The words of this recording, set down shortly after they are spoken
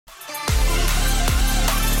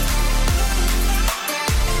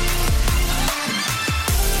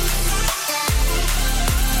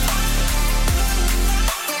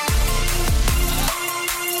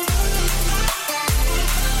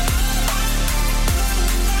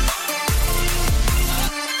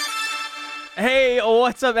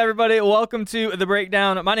what's up, everybody? Welcome to The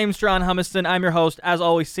Breakdown. My name's John Humiston. I'm your host. As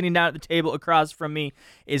always, sitting down at the table across from me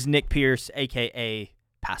is Nick Pierce, a.k.a.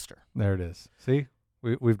 Pastor. There it is. See?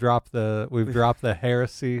 We've dropped the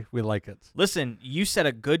heresy. We like it. Listen, you said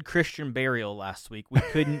a good Christian burial last week.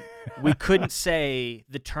 We couldn't say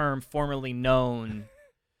the term formerly known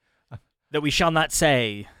that we shall not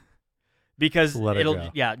say. Because let it it'll, go.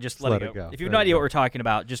 yeah, just let it go. If you have no Let it idea go. what we're talking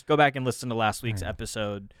about, just go back and listen to last week's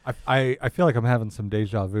episode. I feel like I'm having some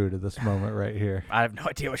deja vu to this moment right here. I have no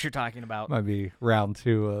idea what you're talking about. Might be round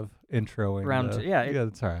 2 of introing. Round 2, yeah. Yeah,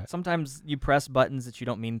 it's all right. Sometimes you press buttons that you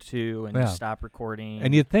don't mean to and Yeah. stop recording.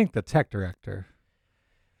 And you'd think the tech director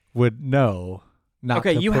would know not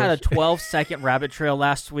okay, to you had a push- 12-second rabbit trail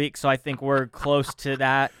last week, so I think we're close to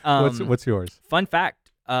that. What's yours? Fun fact,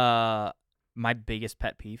 my biggest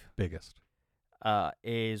pet peeve Biggest.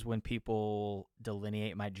 is when people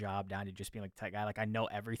delineate my job down to just being like tech guy. Like, I know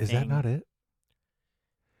everything. Is that not it?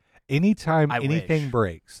 Anytime I anything wish.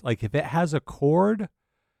 breaks, like if it has a cord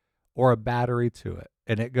or a battery to it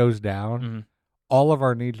and it goes down, Mhm. all of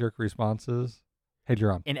our knee-jerk responses, hey,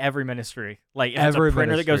 Jerron. In every ministry. Like, if it's Every a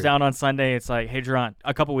printer that goes ministry. down on Sunday, it's like, hey, Jerron,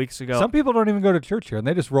 a couple weeks ago. Some people don't even go to church here, and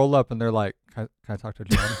they just roll up and they're like, "Can I talk to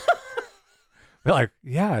John?" They're like,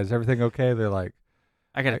 "Yeah, is everything okay?" They're like,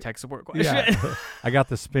 I got a tech support question. "Yeah, I got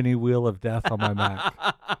the spinny wheel of death on my Mac,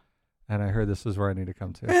 and I heard this is where I need to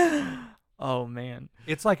come to." Oh, man.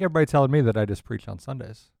 It's like everybody telling me that I just preach on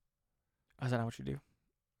Sundays. Is that not what you do?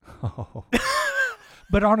 Oh.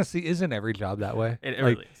 But honestly, isn't every job that way? It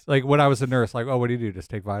like, really is. like when I was a nurse, like, "Oh, what do? Just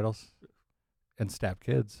take vitals and stab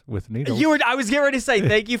kids with needles?" I was getting ready to say,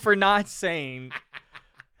 thank you for not saying.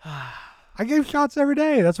 I gave shots every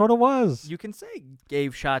day. That's what it was. You can say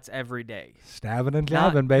gave shots every day. Stabbing and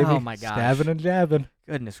Not- jabbing, baby. oh my gosh. Stabbing and jabbing.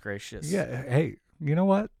 Goodness gracious. Yeah. Hey, you know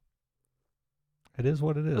what? It is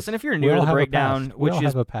what it is. Listen, if you're We new to all the have a breakdown, past. We which all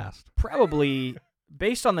is have a past. probably,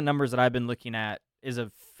 based on the numbers that I've been looking at, is a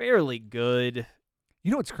fairly good.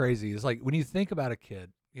 You know what's crazy is like when you think about a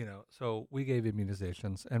kid, so we gave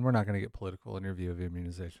immunizations, and we're not going to get political in your view of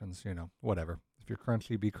immunizations, whatever. If you're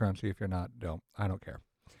crunchy, be crunchy. If you're not, don't. I don't care.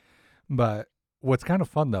 But what's kind of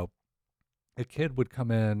fun, though, a kid would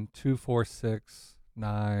come in 2, 4, 6,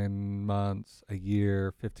 9 months, a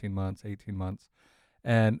year, 15 months, 18 months.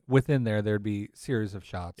 And within there'd be series of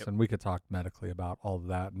shots, Yep. and we could talk medically about all of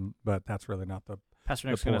that, but that's really not the Pastor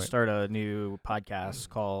The Nick's going to point. start a new podcast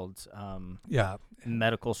called yeah.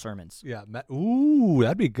 Medical Sermons. Yeah. Ooh,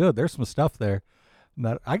 that'd be good. There's some stuff there.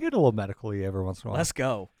 I get a little medically every once in a while. Let's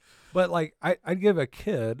go. But like I'd give a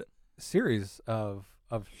kid a series of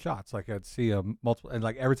shots. Like I'd see them multiple, and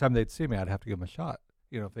like every time they'd see me, I'd have to give them a shot.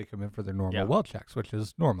 If they come in for their normal Yeah. well checks, which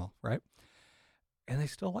is normal, right? And they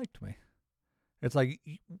still liked me. It's like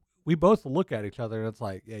we both look at each other, and it's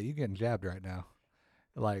like, yeah, you getting jabbed right now.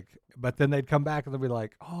 Like, but then they'd come back and they'd be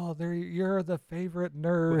like, "Oh, you're the favorite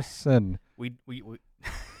nurse," and We it's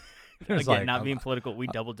again, like, not being political, we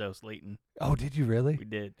double dosed Leighton. oh, did you really? We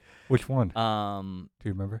did. Which one? Do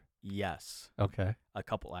you remember? Yes, Okay. a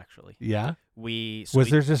couple actually. Yeah. We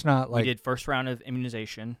There just not we like did first round of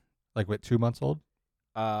immunization. like what 2 months old?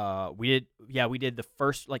 We did the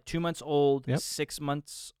first, like, 2 months old, Yep. 6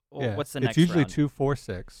 months old. Yeah. What's the it's next usually round? 2, 4,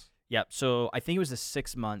 6. Yep. So I think it was the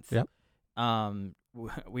 6 month. Yep.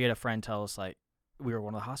 We had a friend tell us, like, we were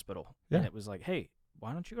going to the hospital. Yeah. And it was like, hey,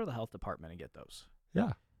 why don't you go to the health department and get those?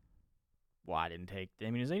 Yeah. Well, I didn't take the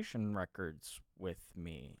immunization records with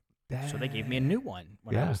me. So they gave me a new one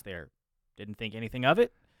when I Yeah. was there. Didn't think anything of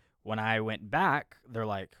it. When I went back, they're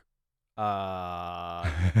like,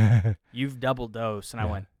 you've double dosed. And I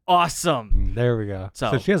Yeah. went, awesome. There we go.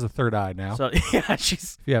 So- So she has a third eye now. So, yeah,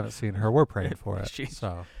 she's If you haven't seen her, we're praying for it. She's-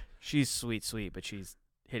 So sweet, but she's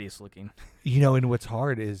hideous looking. and what's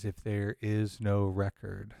hard is if there is no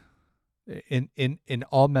record in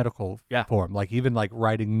all medical Yeah. form, like even like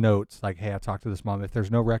writing notes, like, hey, I talked to this mom. If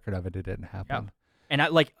there's no record of it, it didn't happen. And I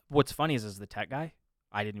like, what's funny is as the tech guy,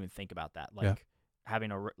 I didn't even think about that. Like Yeah.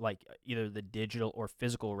 having either the digital or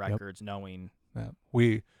physical records, knowing. Yeah.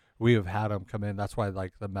 We have had them come in. That's why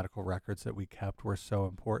like the medical records that we kept were so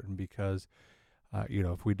important because,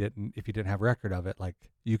 if you didn't have record of it, like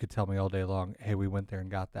you could tell me all day long, hey, we went there and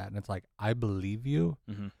got that, and it's like I believe you,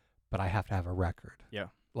 Mm-hmm. but I have to have a record. Yeah.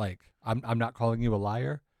 Like I'm not calling you a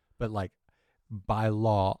liar, but like by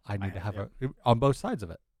law I need to have on both sides of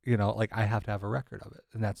it. Like I have to have a record of it,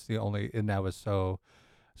 and that's the only. And that was so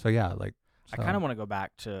yeah. Like I kind of want to go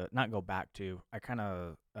back to I kind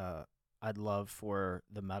of I'd love for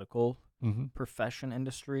the medical profession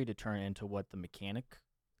industry to turn into what the mechanic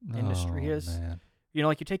industry is. Man.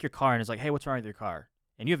 Like you take your car and it's like, hey, what's wrong with your car?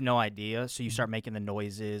 and you have no idea, so you start making the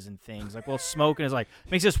noises and things. Like, well, smoking is like,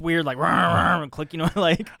 makes this weird, like, and click,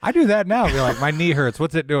 like. I do that now. You're like, my knee hurts.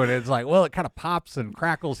 What's it doing? It's like, well, it kind of pops and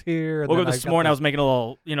crackles here. And Woke then up this morning, I was making a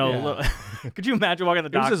little, Yeah. little, could you imagine walking to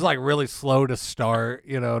the It was doctor? just like really slow to start.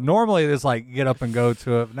 Normally it's like get up and go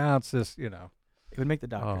to it. Now it's just, It would make the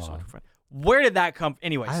doctor so Oh. much fun. Where did that come?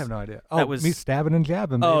 Anyways, I have no idea. that Oh, was- me stabbing and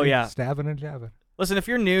jabbing. Oh, baby. yeah. Stabbing and jabbing. Listen, if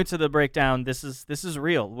you're new to the breakdown, this is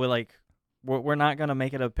real. We're not gonna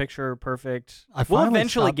make it a picture perfect. I We'll finally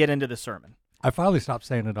eventually stopped- get into the sermon. I finally stopped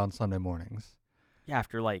saying it on Sunday mornings. Yeah,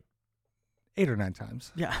 after 8 or 9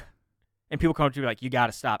 times. yeah, and people come up to me like, "You got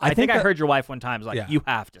to stop." I I think think I that- heard your wife one time was like, Yeah. "You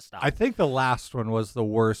have to stop." I think the last one was the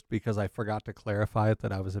worst because I forgot to clarify it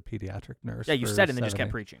that I was a pediatric nurse. yeah, you for said it and then just 7, kept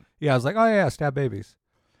 8. preaching. Yeah, I was like, oh yeah, stab babies.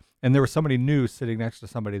 And there was somebody new sitting next to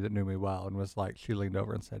somebody that knew me well and was like, she leaned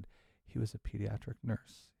over and said, he was a pediatric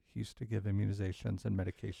nurse. He used to give immunizations and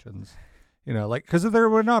medications, because there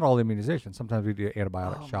were not all immunizations. Sometimes we do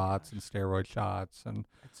antibiotic Oh my shots gosh. and steroid shots and,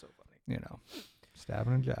 That's so funny.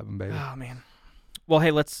 stabbing and jabbing, baby. Oh man. Well,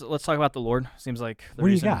 hey, let's talk about the Lord. Seems like the What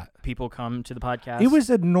do you reason got? people come to the podcast. It was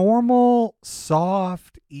a normal,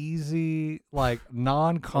 soft, easy, like hogwash is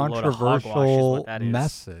non-controversial what that is.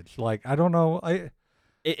 message. Like, I don't know.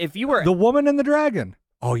 If you were The Woman and the Dragon.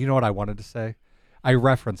 Oh, you know what I wanted to say? I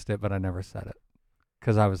referenced it, but I never said it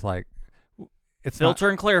because I was like, it's filter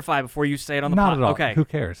and clarify before you say it on the not podcast. at all. Okay. Who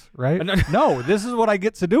cares, right? No, No, this is what I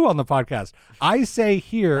get to do on the podcast. I say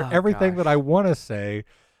here Oh, everything gosh. that I want to say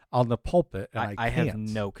on the pulpit, and I have can't.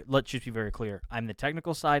 no. Let's just be very clear. I'm the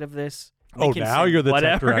technical side of this. Oh, Nick can now say you're the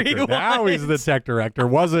tech whatever he director. Now he's the wants. tech director.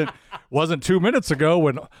 Wasn't 2 minutes ago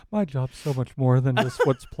when my job's so much more than just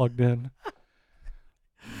what's plugged in.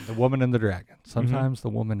 The Woman and the Dragon. Sometimes the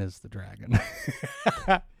woman is the dragon.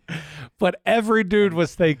 But every dude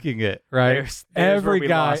was thinking it, right? There's where every we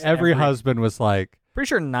guy, lost every every- husband was like, Pretty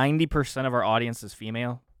sure 90% of our audience is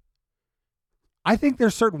female. I think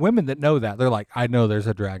there's certain women that know that. They're like, I know there's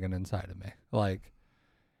a dragon inside of me. Like,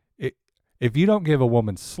 if you don't give a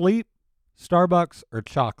woman sleep, Starbucks, or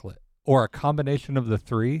chocolate, or a combination of the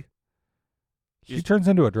three, she Just- turns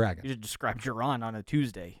into a You dragon. just described Jaron on a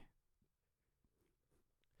Tuesday.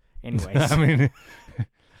 Anyways, I mean,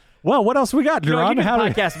 well, what else we got, you know what, Jerron? you do How the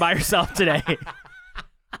do podcast by yourself today.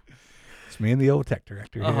 It's me and the old tech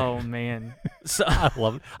director here. Oh man, so I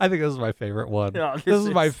love it. I think this is my favorite one. Yeah, this this is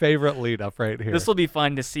my is- favorite lead up right here. this will be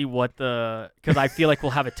fun to see what because I feel like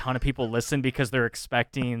we'll have a ton of people listen because they're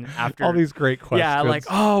expecting after all these great questions. Yeah, like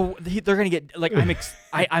they're gonna get like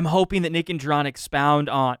I'm hoping that Nick and John expound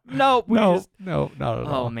on no no, just, not at oh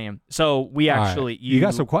all. man. So we All right. actually you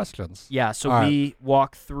got some questions. yeah. So All we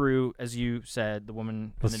walk through, as you said, the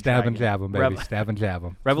woman Let's and the stab and dragon. jab them, baby. Rev- Stab and jab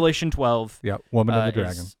them. Revelation 12 Yep. Woman and the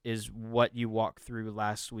dragon. is what you walked through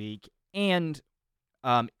last week, and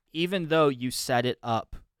even though you set it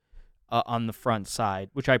up on the front side,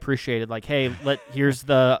 which I appreciated, like, hey, here's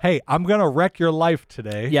the Hey, I'm gonna wreck your life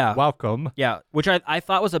today. Yeah. Welcome. yeah, which I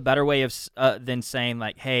thought was a better way of than saying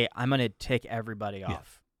like, hey, I'm gonna tick everybody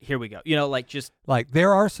off. Here we go. Like just Like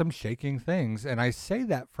there are some shaking things, and I say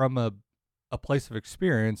that from a place of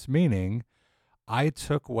experience, meaning I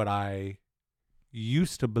took what I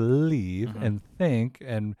used to believe Mhm. and think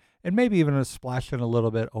and maybe even a splash in a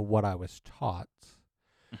little bit of what I was taught.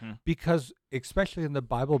 Mhm. Because especially in the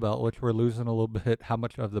Bible Belt, which we're losing a little bit, how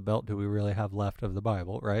much of the belt do we really have left of the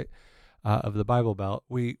Bible, right? Of the Bible Belt,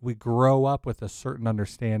 we grow up with a certain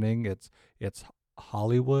understanding. It's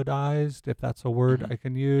Hollywoodized, if that's a word Mhm. I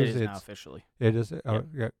can it use. is now officially. It is,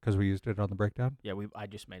 yeah, because we used it on the breakdown. Yeah, I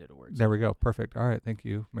just made it a word. There we go. Perfect. All right. Thank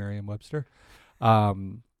you, Merriam-Webster.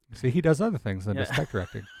 See, he does other things than just Yeah. tech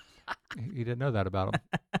directing. You didn't know that about him.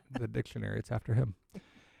 The dictionary, it's after him.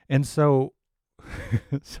 And so,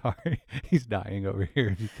 sorry, he's dying over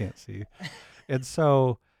here. You can't see. And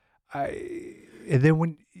so, and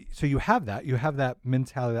then you have that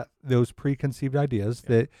mentality, those preconceived ideas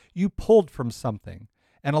that you pulled from something.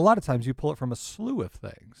 And a lot of times you pull it from a slew of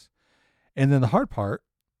things. And then the hard part,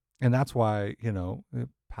 and that's why, the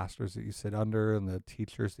pastors that you sit under and the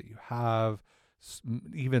teachers that you have,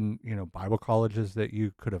 even, Bible colleges that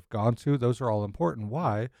you could have gone to, those are all important.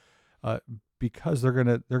 Why? Because they're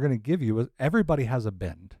gonna give you, everybody has a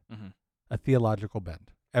bend, Mhm. a theological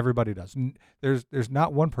bend. Everybody does. There's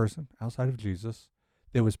not one person outside of Jesus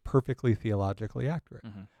that was perfectly theologically accurate.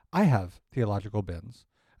 Mhm. I have theological bends,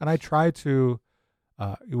 and I try to.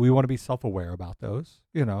 We want to be self-aware about those,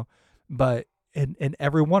 but in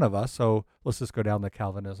every one of us. So let's just go down the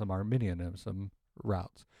Calvinism, Arminianism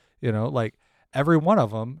routes. Like every one of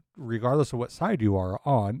them, regardless of what side you are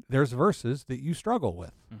on, there's verses that you struggle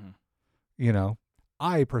with. Mhm.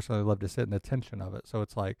 I personally love to sit in the tension of it. So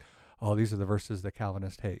it's like, oh, these are the verses that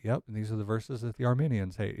Calvinists hate. Yep. And these are the verses that the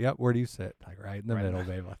Arminians hate. Yep. Where do you sit? Like right in the middle,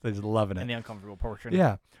 baby. They're just loving it. In the uncomfortable portion.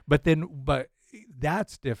 Yeah. But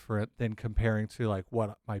that's different than comparing to like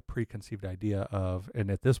what my preconceived idea of, and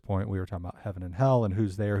at this point we were talking about heaven and hell and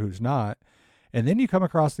who's there, who's not. And then you come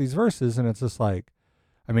across these verses and it's just like,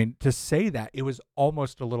 I mean, to say that, it was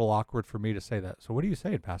almost a little awkward for me to say that. So what are you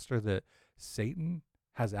saying, Pastor, that Satan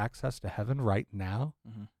has access to heaven right now?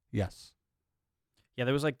 Mm-hmm. Yes. Yeah,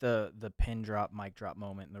 there was like the pin drop, mic drop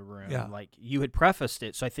moment in the room. Yeah. Like you had prefaced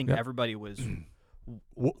it, so I think Yep. everybody was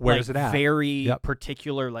Where is it at? Very Yep.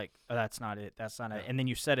 particular, like, oh, that's not it. That's not it. And then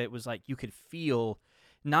you said it was like you could feel,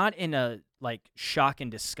 not in a like shock and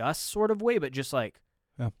disgust sort of way, but just like,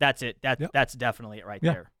 Yeah. that's it. Yep. That's definitely it right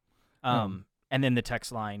Yeah. there. And then the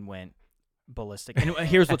text line went ballistic. And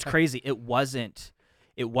here's what's crazy. It wasn't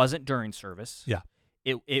during service. Yeah.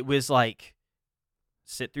 It was like,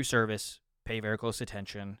 sit through service, pay very close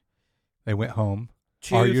attention. They went home,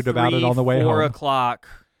 2, argued about it on the way 4 home. o'clock.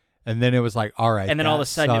 And then it was like, all right. And then all of a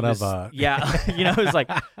sudden it was, yeah. it was like,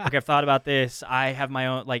 okay, I've thought about this. I have my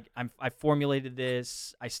own, like, I formulated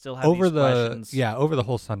this. I still have over these questions. over the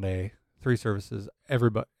whole Sunday, 3 services,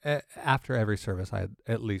 everybody, after every service, I had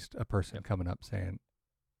at least a person coming up saying,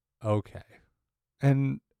 okay.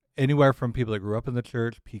 And anywhere from people that grew up in the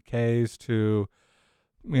church, PKs, to,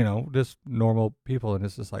 just normal people. And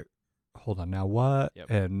it's just like, hold on, now what?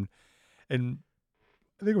 Yep. And I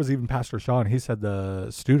think it was even Pastor Sean. He said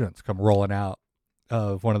the students come rolling out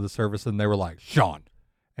of one of the services and they were like, Sean.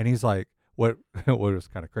 And he's like, what was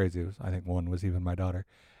kind of crazy was, I think one was even my daughter.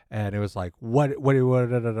 And it was like, what,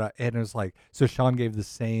 da, da, da. And it was like, so Sean gave the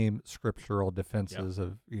same scriptural defenses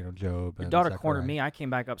of, Job. Your and daughter Zechariah. cornered me. I came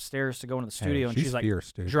back upstairs to go into the studio, and she's she's like,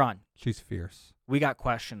 fierce, dude. Jeron, She's fierce. we got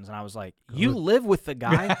questions. And I was like, Good. you live with the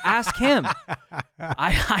guy. Ask him.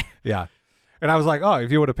 Yeah. And I was like, oh,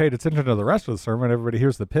 if you would have paid attention to the rest of the sermon, everybody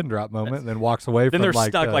hears the pin drop moment and then walks away then from they're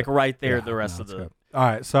like stuck like right there the rest of it's the. good. All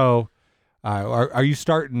right. So are you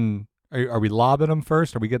starting? Are we lobbing them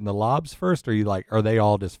first? Are we getting the lobs first? Or are you like, are they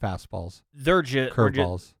all just fastballs? They're just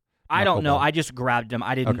Curveballs. I don't know. Knuckleball. I just grabbed them.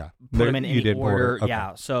 I didn't Okay. put them in You any didn't order. Okay.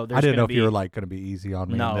 Yeah. So I didn't know if be, you were like going to be easy on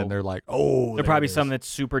me. No. And then they're like, oh. There's probably some that's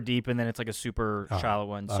super deep, and then it's like a super All right. shallow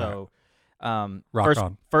one. All So, Rock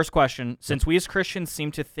on. first question: since we as Christians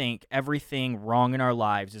seem to think everything wrong in our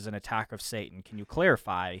lives is an attack of Satan, can you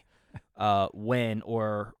clarify when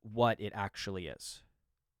or what it actually is?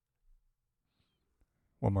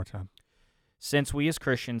 One more time. Since we as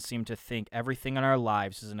Christians seem to think everything in our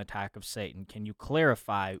lives is an attack of Satan, can you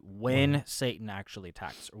clarify when Satan actually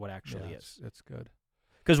attacks or what actually is? It's good.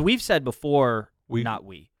 Because we've said before,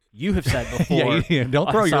 you have said before. yeah,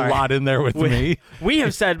 don't throw your lot in there with me. We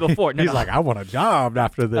have said before. He's like, I want a job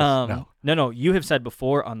after this. No. You have said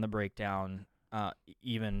before on the breakdown,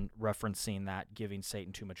 even referencing that giving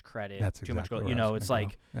Satan too much credit, That's too exactly much. where I was It's gonna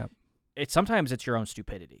like go. Yep. sometimes it's your own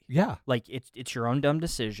stupidity. Yeah. Like it's your own dumb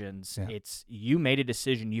decisions. Yeah. It's you made a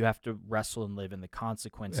decision. You have to wrestle and live in the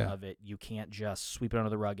consequence Yeah. of it. You can't just sweep it under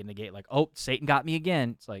the rug and negate. Like, oh, Satan got me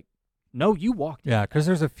again. It's like, no, you walked. Yeah, because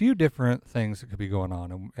there's a few different things that could be going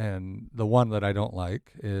on. And the one that I don't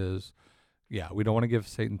like is, we don't want to give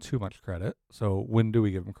Satan too much credit. So when do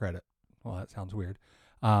we give him credit? Well, that sounds weird.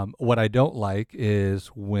 What I don't like is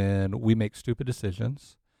when we make stupid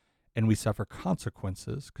decisions and we suffer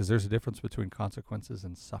consequences, because there's a difference between consequences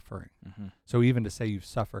and suffering. Mm-hmm. So even to say you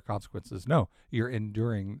suffer consequences, no, you're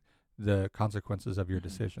enduring the consequences of your Mm-hmm.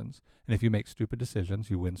 decisions. And if you make stupid decisions,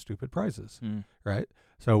 you win stupid prizes, Mm. right?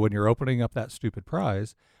 So when you're opening up that stupid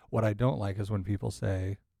prize, what I don't like is when people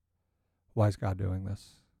say, why is God doing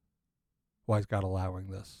this? Why is God allowing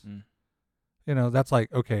this? Mm. That's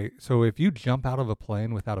like, okay, so if you jump out of a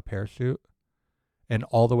plane without a parachute and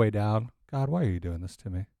all the way down, God, why are you doing this to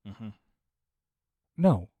me? Mm-hmm.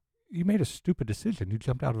 No, you made a stupid decision. You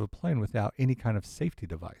jumped out of a plane without any kind of safety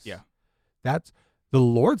device. Yeah. That's the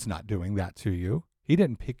Lord's not doing that to you. He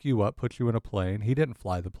didn't pick you up, put you in a plane. He didn't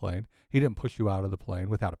fly the plane. He didn't push you out of the plane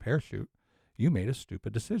without a parachute. You made a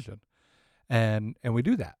stupid decision. And we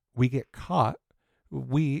do that. We get caught.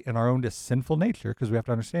 We, in our own just sinful nature, because we have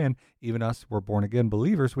to understand, even us, we're born again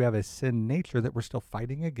believers, we have a sin nature that we're still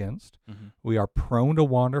fighting against. Mm-hmm. We are prone to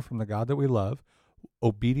wander from the God that we love.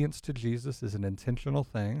 Obedience to Jesus is an intentional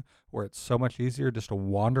thing where it's so much easier just to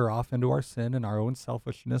wander off into our sin and our own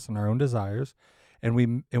selfishness and our own desires. And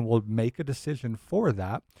we'll make a decision for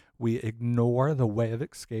that. We ignore the way of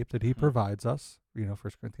escape that he provides us. 1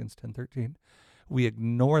 Corinthians 10:13. We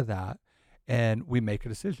ignore that and we make a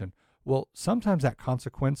decision. Well, sometimes that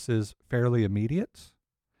consequence is fairly immediate.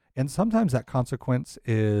 And sometimes that consequence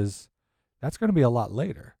is That's going to be a lot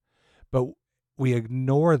later. But we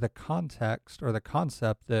ignore the context or the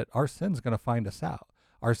concept that our sin's going to find us out.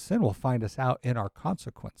 Our sin will find us out in our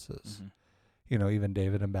consequences. Even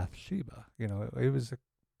David and Bathsheba, it was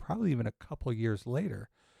probably even a couple years later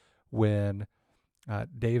when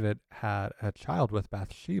David had a child with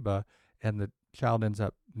Bathsheba, and the child ends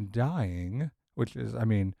up dying, which is,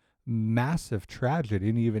 massive tragedy.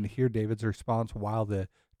 And you even hear David's response while the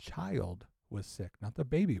child was sick, not the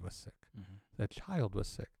baby was sick. The child was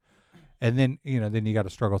sick. And then, then you got to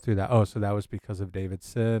struggle through that. Oh, so that was because of David's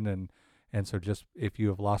sin. And so just if you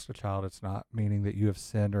have lost a child, it's not meaning that you have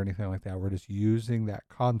sinned or anything like that. We're just using that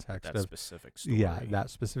context That specific story. Yeah, that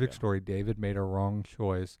specific story. David made a wrong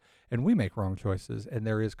choice, and we make wrong choices, and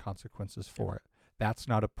there is consequences for it. That's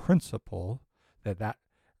not a principle that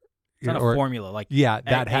it's not a formula like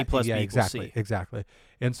A plus B equals C. Exactly.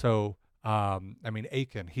 And so,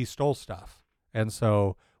 Achan, he stole stuff. And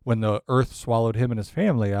so when the earth swallowed him and his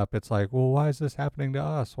family up, it's like, well, why is this happening to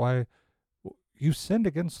us? Why? You sinned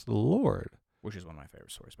against the Lord. Which is one of my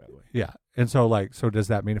favorite stories, by the way. Yeah. And so so does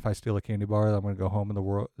that mean if I steal a candy bar, I'm going to go home and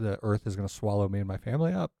the earth is going to swallow me and my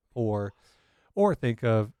family up? Or think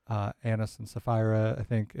of Annas and Sapphira, I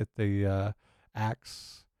think at the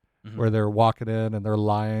Acts, where they're walking in and they're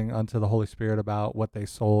lying unto the Holy Spirit about what they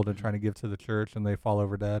sold and trying to give to the church, and they fall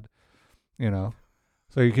over dead,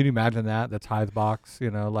 So you can imagine that, the tithe box,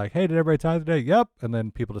 like, hey, did everybody tithe today? Yep. And then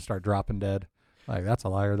people just start dropping dead. Like, that's a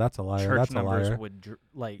liar, that's a liar, Church that's a numbers liar. would,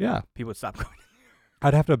 people would stop going.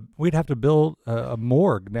 We'd have to build a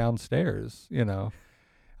morgue downstairs, and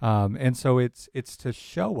so it's to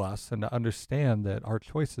show us and to understand that our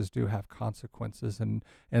choices do have consequences, and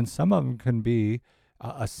some of them can be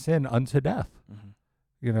a sin unto death.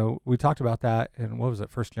 We talked about that in, what was it,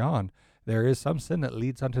 1 John. There is some sin that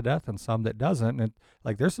leads unto death and some that doesn't, and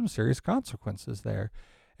there's some serious consequences there,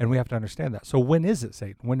 and we have to understand that. So when is it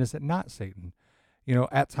Satan? When is it not Satan?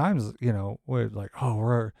 At times, we're like,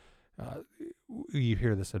 you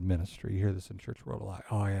hear this in ministry, you hear this in church world a lot.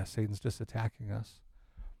 Oh yeah, Satan's just attacking us.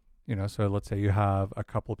 So let's say you have a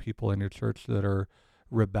couple people in your church that are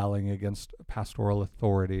rebelling against pastoral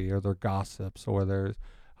authority, or they're gossips, or there's,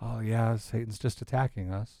 oh yeah, Satan's just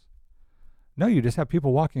attacking us. No, you just have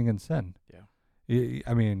people walking in sin. Yeah.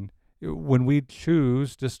 When we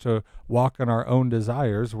choose just to walk in our own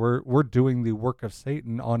desires, we're doing the work of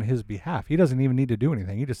Satan on his behalf. He doesn't even need to do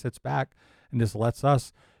anything. He just sits back and just lets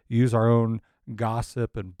us use our own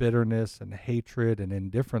gossip and bitterness and hatred and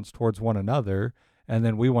indifference towards one another. And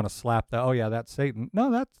then we want to slap that, oh yeah, that's Satan.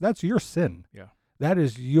 No, that's your sin. Yeah. That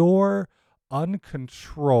is your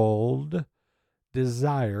uncontrolled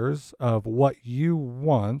desires of what you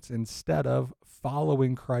want, instead of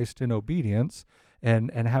following Christ in obedience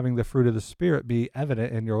and having the fruit of the Spirit be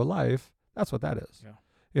evident in your life. That's what that is.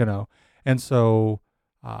 Yeah. And so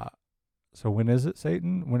when is it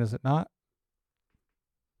Satan? When is it not?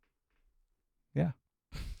 Yeah.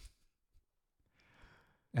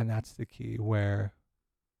 And that's the key, where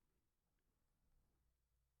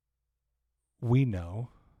we know,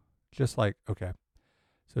 just like, okay,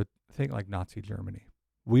 so think like Nazi Germany.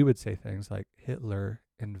 We would say things like Hitler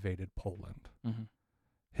invaded Poland.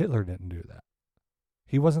 Hitler didn't do that.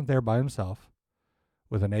 He wasn't there by himself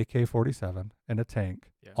with an AK-47 and a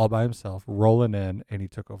tank, all by himself, rolling in, and he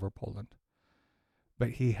took over Poland. But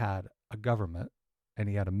he had a government and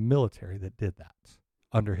he had a military that did that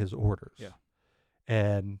under his orders. Yeah.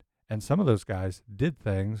 And some of those guys did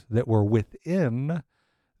things that were within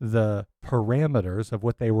the parameters of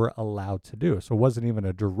what they were allowed to do. So it wasn't even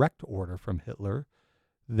a direct order from Hitler.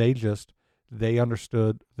 They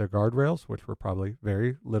understood the guardrails, which were probably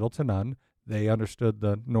very little to none. They understood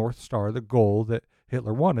the North Star, the goal that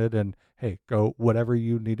Hitler wanted, and hey, go whatever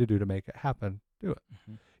you need to do to make it happen, do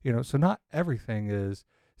it. So not everything is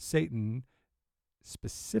Satan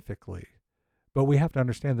specifically, but we have to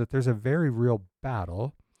understand that there's a very real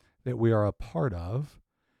battle that we are a part of,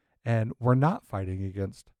 and we're not fighting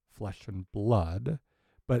against flesh and blood,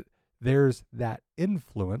 but there's that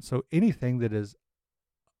influence. So anything that is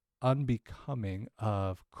unbecoming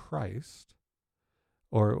of Christ,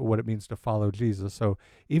 or what it means to follow Jesus. So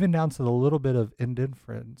even down to the little bit of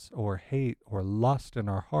indifference or hate or lust in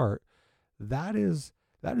our heart, that is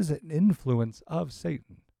an influence of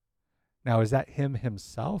Satan. Now, is that him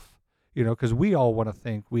himself? Because we all want to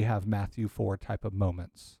think we have Matthew 4 type of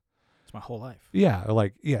moments. It's my whole life. Yeah,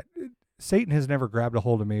 Satan has never grabbed a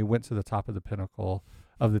hold of me, went to the top of the pinnacle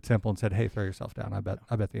of the temple and said, hey, throw yourself down. I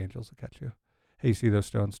bet the angels will catch you. Hey, you see those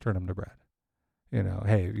stones? Turn them to bread.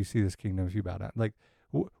 Hey, you see this kingdom, if you bow down.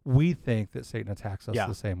 We think that Satan attacks us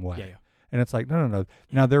the same way. Yeah. And it's like, no.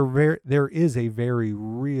 Now, there is a very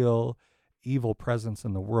real evil presence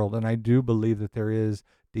in the world. And I do believe that there is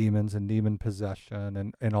demons and demon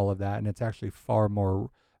possession and all of that. And it's actually far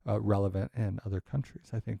more relevant in other countries.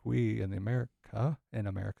 I think we in America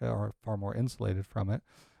are far more insulated from it,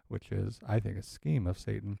 which is, I think, a scheme of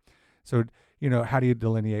Satan. So, how do you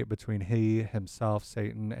delineate between he himself,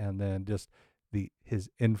 Satan, and then just his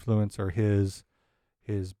influence or his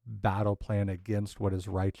battle plan against what is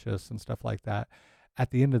righteous and stuff like that? At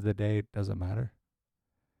the end of the day, it doesn't matter.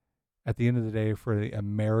 At the end of the day, for the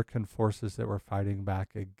American forces that were fighting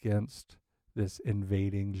back against this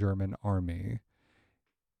invading German army,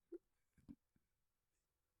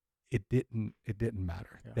 it didn't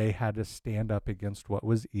matter. Yeah. They had to stand up against what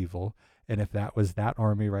was evil, and if that was that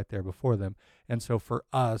army right there before them. And so for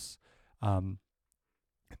us, don't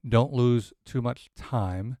lose too much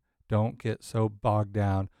time. Don't get so bogged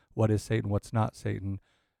down. What is Satan? What's not Satan?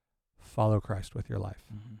 Follow Christ with your life.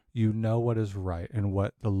 Mm-hmm. You know what is right and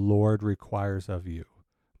what the Lord requires of you.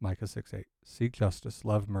 Micah 6:8. Seek justice,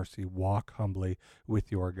 love mercy, walk humbly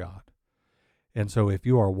with your God. And so if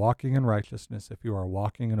you are walking in righteousness, if you are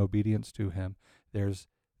walking in obedience to him, there's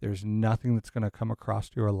nothing that's going to come across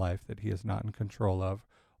your life that he is not in control of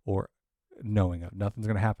or knowing of. Nothing's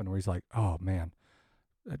going to happen where he's like, oh man,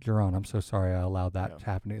 Jaron, I'm so sorry I allowed that to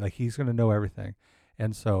happen. Like, he's going to know everything.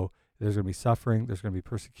 And so there's going to be suffering, there's going to be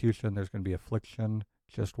persecution, there's going to be affliction.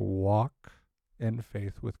 Just walk in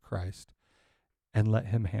faith with Christ and let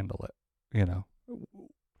him handle it,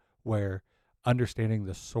 where understanding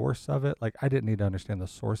the source of it, like I didn't need to understand the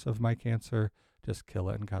source of my cancer, just kill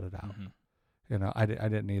it and cut it out. Mm-hmm. I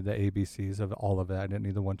didn't need the ABCs of all of that. I didn't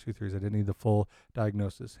need the 1, 2, 3s. I didn't need the full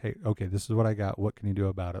diagnosis. Hey, okay, this is what I got. What can you do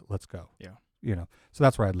about it? Let's go. Yeah. So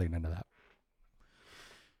that's where I'd lean into that.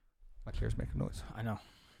 My chair's making noise. I know.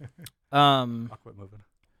 I'll quit moving.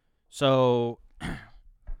 So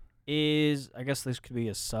I guess this could be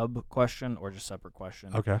a sub question or just separate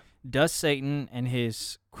question. Okay. Does Satan and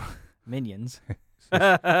his minions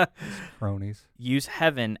Cronies use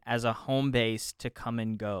heaven as a home base to come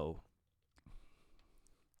and go?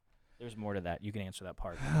 There's more to that. You can answer that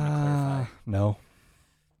part. Let me clarify. No.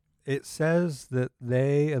 It says that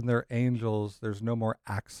they and their angels, there's no more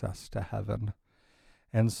access to heaven.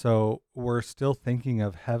 And so we're still thinking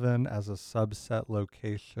of heaven as a subset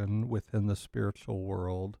location within the spiritual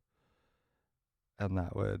world. And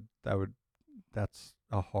that's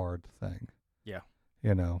a hard thing. Yeah.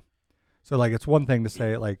 So like, it's one thing to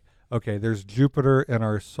say like, okay, there's Jupiter in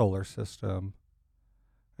our solar system.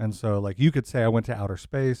 And so like, you could say I went to outer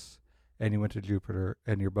space and you went to Jupiter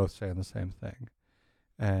and you're both saying the same thing.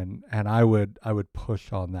 And I would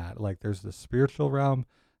push on that. Like, there's the spiritual realm,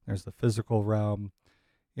 there's the physical realm.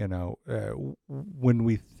 When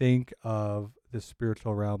we think of the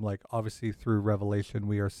spiritual realm, like obviously through Revelation,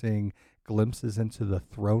 we are seeing glimpses into the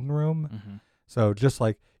throne room. Mm-hmm. So just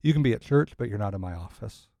like you can be at church, but you're not in my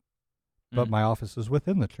office, but my office is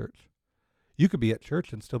within the church. You could be at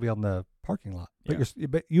church and still be on the parking lot, but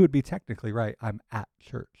but you would be technically right. I'm at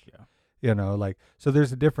church. Yeah. So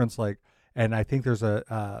there's a difference. And I think there's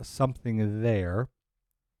a something there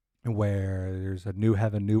where there's a new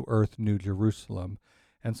heaven, new earth, new Jerusalem.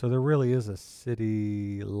 And so there really is a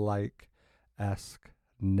city-like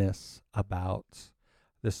esque-ness about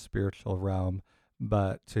this spiritual realm.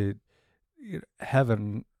 But to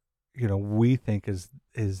heaven, we think is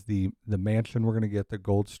the mansion we're going to get, the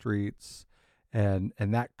gold streets, and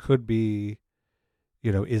that could be,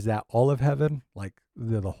 is that all of heaven, like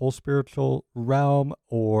the whole spiritual realm,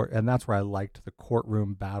 and that's where I liked the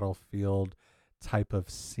courtroom battlefield type of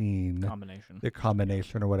scene, the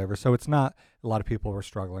combination or whatever. So it's not, a lot of people were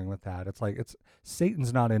struggling with that. It's like,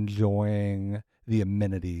 Satan's not enjoying the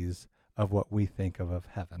amenities of what we think of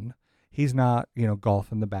heaven. He's not,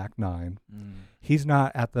 golf in the back nine. He's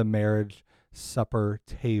not at the marriage supper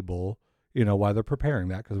table, while they're preparing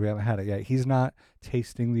that, because we haven't had it yet. He's not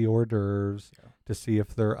tasting the hors d'oeuvres to see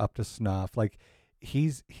if they're up to snuff. Like,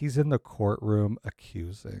 he's in the courtroom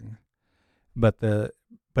accusing.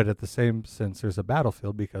 But at the same sense, there's a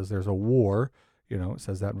battlefield because there's a war. It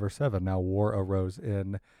says that in verse 7. Now war arose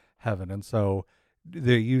in heaven. And so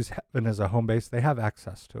they use heaven as a home base. They have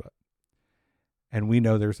access to it. And we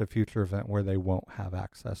know there's a future event where they won't have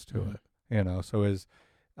access to it. So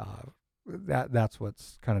that's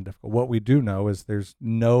what's kind of difficult. What we do know is there's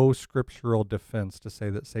no scriptural defense to say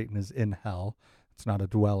that Satan is in hell. It's not a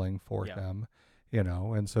dwelling for him,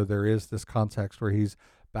 and so there is this context where he's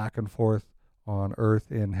back and forth on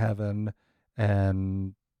earth in heaven,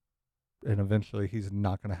 and eventually he's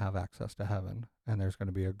not going to have access to heaven, and there's going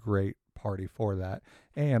to be a great party for that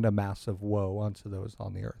and a massive woe unto those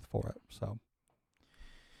on the earth for it. So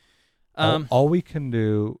All we can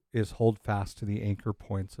do is hold fast to the anchor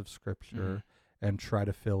points of Scripture and try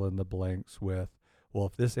to fill in the blanks with, well,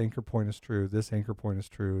 if this anchor point is true, this anchor point is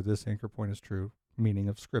true, this anchor point is true, meaning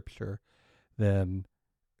of Scripture, then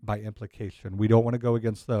by implication, we don't want to go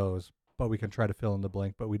against those, but we can try to fill in the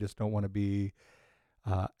blank, but we just don't want to be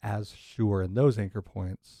as sure in those anchor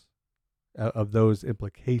points of those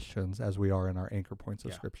implications as we are in our anchor points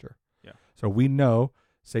of Scripture. Yeah. So we know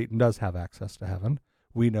Satan does have access to heaven.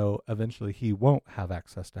 We know eventually he won't have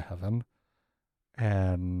access to heaven,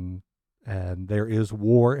 and there is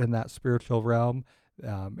war in that spiritual realm,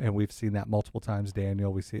 and we've seen that multiple times.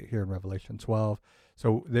 Daniel, we see it here in Revelation 12.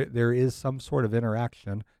 So there is some sort of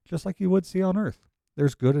interaction, just like you would see on earth.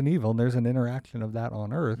 There's good and evil, and there's an interaction of that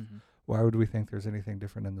on earth. Why would we think there's anything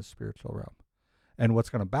different in the spiritual realm? And what's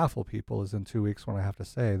going to baffle people is in 2 weeks when I have to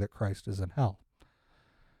say that Christ is in hell.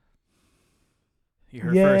 You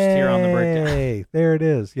heard first here on the breakdown. There it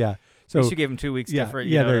is. Yeah. So you gave them 2 weeks different.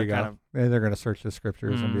 Yeah, there you go. And they're going to search the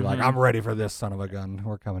Scriptures and be like, I'm ready for this son of a gun.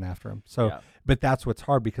 We're coming after him. So, but that's what's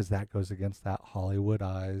hard, because that goes against that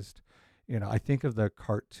Hollywoodized, I think of the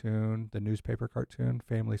cartoon, the newspaper cartoon,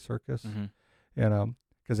 Family Circus,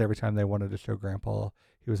 because every time they wanted to show Grandpa,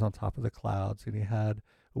 he was on top of the clouds and he had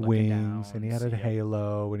wings and he had a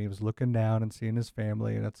halo and he was looking down and seeing his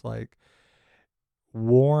family. And it's like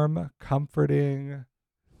warm, comforting,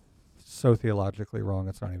 so theologically wrong,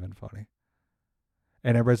 it's not even funny.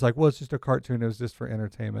 And everybody's like, well, it's just a cartoon. It was just for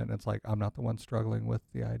entertainment. And it's like, I'm not the one struggling with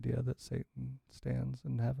the idea that Satan stands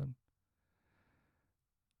in heaven.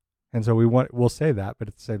 And so we'll say that, but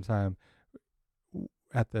at the same time,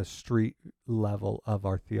 at the street level of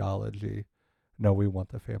our theology, no, we want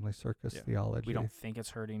the Family Circus theology. We don't think it's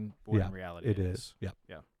hurting, but in reality it is. Yeah.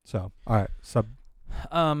 Yeah. So, all right.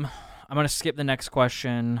 I'm going to skip the next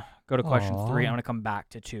question. Go to question 3. I'm going to come back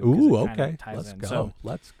to 2. Ooh, okay. Let's go. So,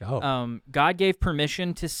 let's go. God gave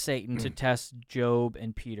permission to Satan to test Job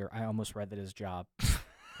and Peter. I almost read that as job.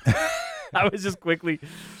 I was just quickly.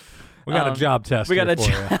 We got a job test. We got a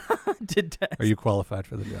job to test. Are you qualified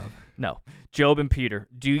for the job? No. Job and Peter.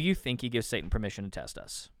 Do you think he gives Satan permission to test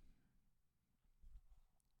us?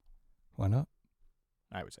 Why not?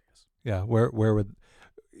 I would say yes. Yeah. Where would,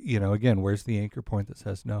 again, where's the anchor point that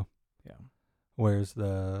says no? Yeah. Where's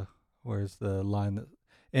the line that,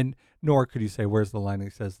 and nor could you say, where's the line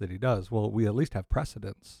that says that he does? Well, we at least have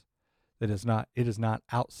precedence that it is not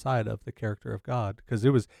outside of the character of God, because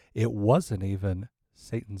it wasn't even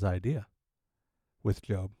Satan's idea with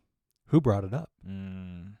Job. Who brought it up?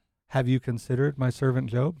 Have you considered my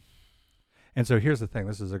servant Job? And so here's the thing.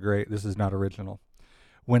 This is not original.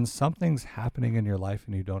 When something's happening in your life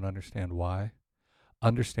and you don't understand why,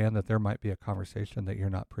 understand that there might be a conversation that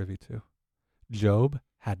you're not privy to. Job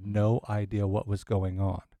had no idea what was going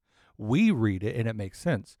on. We read it and it makes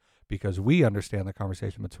sense because we understand the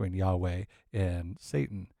conversation between Yahweh and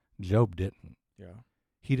Satan. Job didn't. Yeah.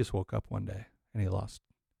 He just woke up one day and he lost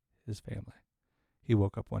his family. He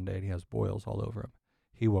woke up one day and he has boils all over him.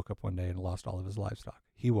 He woke up one day and lost all of his livestock.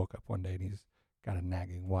 He woke up one day and he's got a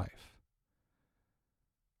nagging wife.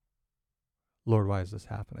 Lord, why is this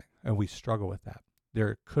happening? And we struggle with that.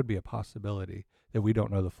 There could be a possibility that we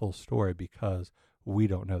don't know the full story because we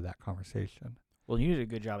don't know that conversation. Well, you did a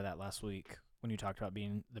good job of that last week when you talked about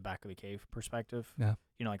being the back of the cave perspective. Yeah.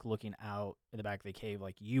 Like looking out at the back of the cave,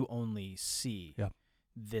 like you only see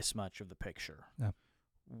this much of the picture. Yeah.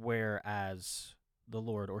 Whereas the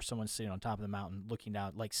Lord or someone sitting on top of the mountain looking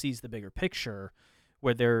down, like sees the bigger picture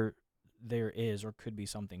where there is or could be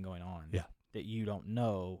something going on that you don't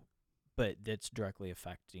know, but that's directly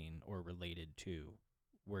affecting or related to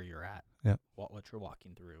where you're at, what you're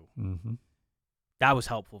walking through. Mm-hmm. That was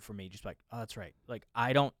helpful for me. Just like, oh, that's right. Like,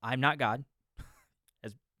 I'm not God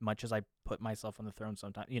as much as I put myself on the throne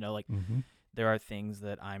sometimes, there are things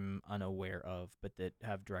that I'm unaware of, but that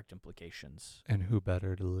have direct implications. And who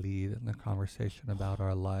better to lead in the conversation about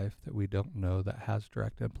our life that we don't know that has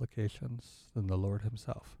direct implications than the Lord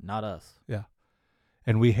himself? Not us. Yeah.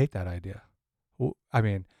 And we hate that idea. Well, I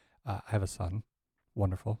mean, I have a son.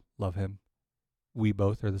 Wonderful. Love him. We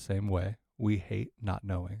both are the same way. We hate not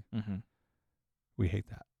knowing. Mm-hmm. We hate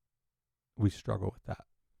that. We struggle with that.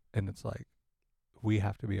 And it's like, we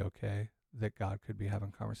have to be okay that God could be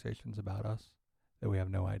having conversations about us that we have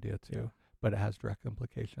no idea but it has direct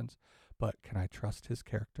implications. But can I trust his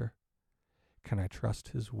character? Can I trust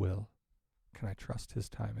his will? Can I trust his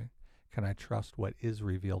timing? Can I trust what is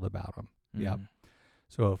revealed about him? Mm-hmm. Yep.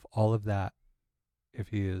 So if all of that, if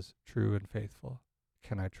he is true and faithful,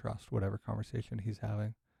 can I trust whatever conversation he's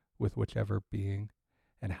having with whichever being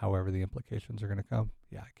and however the implications are going to come?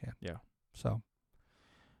 Yeah, I can. Yeah. So.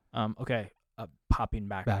 Okay. popping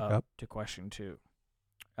back up to question 2.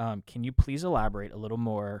 Can you please elaborate a little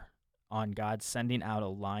more on God sending out a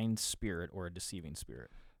lying spirit or a deceiving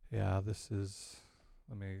spirit? Yeah, this is.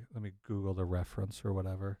 Let me Google the reference or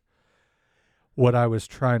whatever. What I was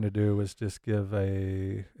trying to do was just give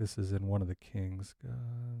a. This is in one of the Kings.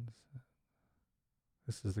 God,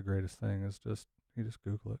 this is the greatest thing. Is just you just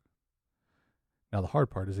Google it. Now the hard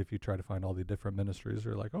part is if you try to find all the different ministries,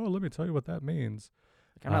 they're like, oh, let me tell you what that means.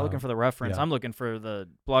 Like, I'm not looking for the reference. Yeah. I'm looking for the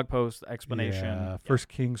blog post, the explanation. Yeah, 1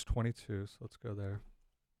 Kings 22. So let's go there.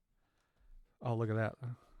 Oh, look at that.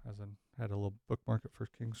 As in, had a little bookmark at 1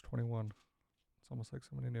 Kings 21. It's almost like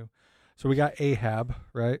somebody new. So we got Ahab,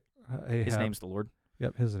 right? Ahab. His name's the Lord.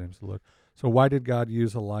 Yep, his name's the Lord. So why did God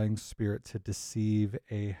use a lying spirit to deceive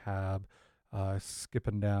Ahab?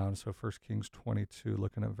 Skipping down. So 1 Kings 22,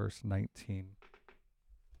 looking at verse 19.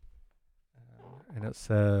 And it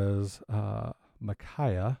says,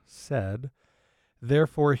 Micaiah said,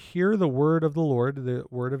 therefore hear the word of the Lord, the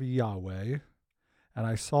word of Yahweh. And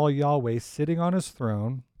I saw Yahweh sitting on his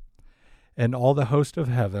throne and all the host of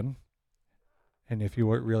heaven. And if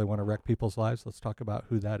you really want to wreck people's lives, let's talk about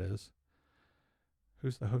who that is.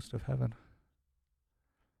 Who's the host of heaven?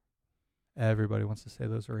 Everybody wants to say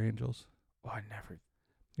those are angels. Oh, I never.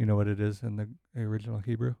 You know what it is in the original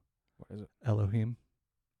Hebrew? What is it? Elohim.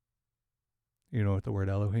 You know what the word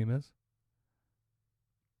Elohim is?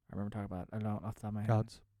 I remember talking about it. I don't know off the top of my head.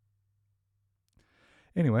 Gods.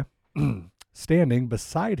 Anyway, standing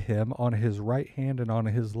beside him on his right hand and on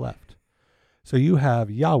his left. So you have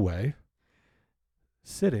Yahweh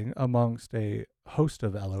sitting amongst a host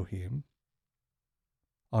of Elohim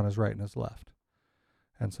on his right and his left.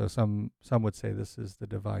 And so some would say this is the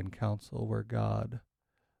divine council where God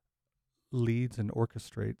leads and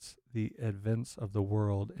orchestrates the events of the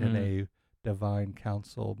world in a divine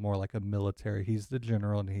council, more like a military. He's the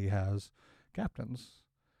general and he has captains,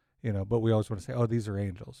 but we always want to say, oh, these are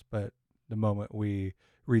angels. But the moment we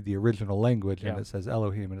read the original language and it says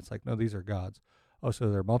Elohim and it's like, no, these are gods. Oh, so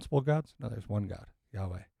there are multiple gods? No, there's one God,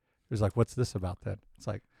 Yahweh. It's like, what's this about then? It's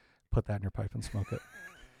like, put that in your pipe and smoke it.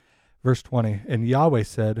 Verse 20, and Yahweh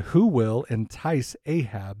said, who will entice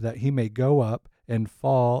Ahab that he may go up and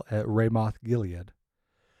fall at Ramoth Gilead?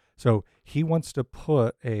 So he wants to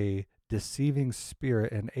put a deceiving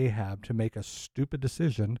spirit in Ahab to make a stupid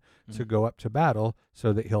decision to go up to battle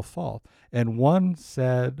so that he'll fall. And one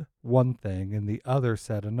said one thing and the other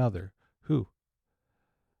said another. Who?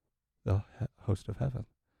 The host of heaven.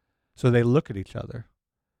 So they look at each other.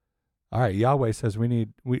 All right, Yahweh says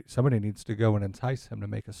somebody needs to go and entice him to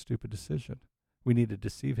make a stupid decision. We need to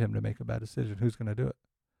deceive him to make a bad decision. Who's going to do it?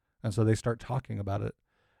 And so they start talking about it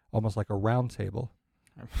almost like a round table.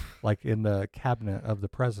 Like in the cabinet of the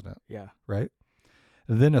president. Yeah. Right?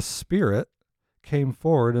 Then a spirit came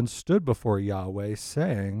forward and stood before Yahweh,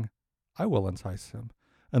 saying, I will entice him.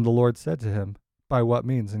 And the Lord said to him, by what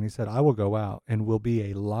means? And he said, I will go out and will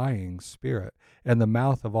be a lying spirit in the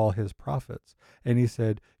mouth of all his prophets. And he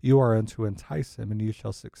said, you are unto entice him, and you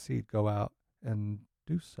shall succeed. Go out and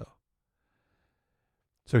do so.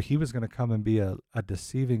 So he was going to come and be a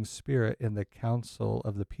deceiving spirit in the council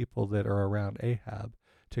of the people that are around Ahab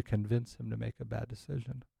to convince him to make a bad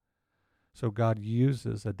decision. So God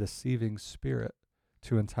uses a deceiving spirit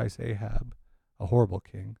to entice Ahab, a horrible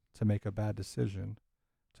king, to make a bad decision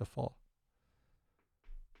to fall.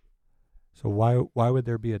 So why would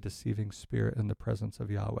there be a deceiving spirit in the presence of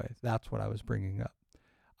Yahweh? That's what I was bringing up.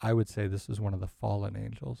 I would say this is one of the fallen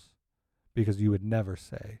angels, because you would never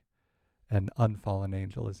say an unfallen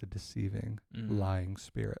angel is a deceiving, lying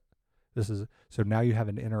spirit. So now you have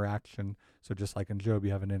an interaction. So just like in Job,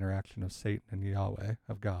 you have an interaction of Satan and Yahweh,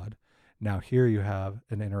 of God. Now here you have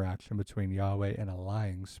an interaction between Yahweh and a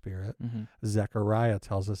lying spirit. Zechariah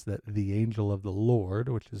tells us that the angel of the Lord,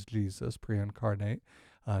 which is Jesus, pre-incarnate,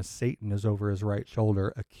 Satan is over his right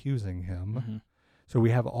shoulder accusing him. So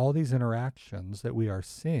we have all these interactions that we are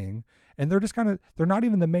seeing, and they're just they're not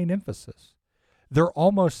even the main emphasis. They're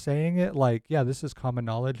almost saying it like, yeah, this is common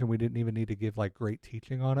knowledge and we didn't even need to give like great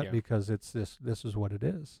teaching on it because it's this is what it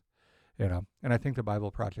is. And I think the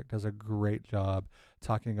Bible Project does a great job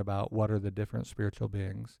talking about what are the different spiritual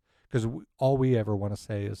beings, because all we ever want to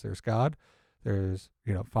say is there's God, there's,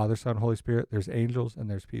 Father, Son, Holy Spirit, there's angels, and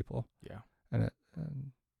there's people. Yeah.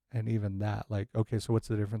 And even that, like, okay, so what's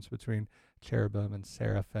the difference between cherubim and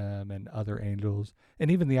seraphim and other angels,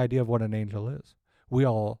 and even the idea of what an angel is? We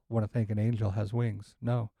all want to think an angel has wings.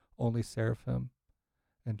 No, only seraphim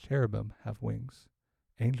and cherubim have wings.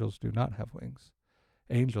 Angels do not have wings.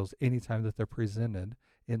 Angels, anytime that they're presented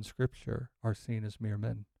in Scripture, are seen as mere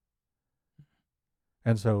men.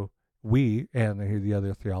 And so We, and the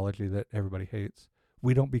other theology that everybody hates,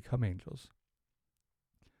 we don't become angels.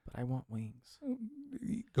 But I want wings.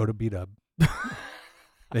 Go to B-Dub.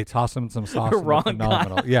 They toss them some sauce. Wrong and they're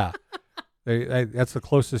phenomenal. Yeah. That's the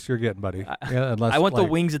closest you're getting, buddy. Yeah, unless I want the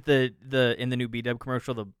wings at the in the new B-Dub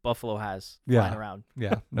commercial the buffalo has flying around.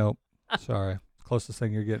 Yeah. Nope. Sorry. Closest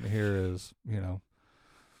thing you're getting here is,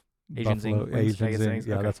 Asian Asian.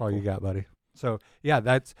 Yeah, okay, that's all cool. you got, buddy. So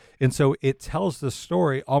so it tells the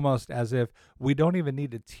story almost as if we don't even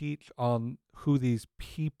need to teach on who these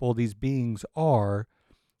people, these beings are.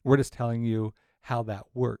 We're just telling you how that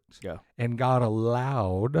worked. Yeah. And God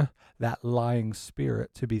allowed that lying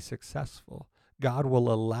spirit to be successful. God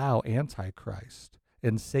will allow Antichrist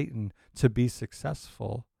and Satan to be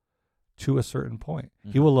successful to a certain point.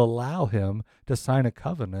 Mm-hmm. He will allow him to sign a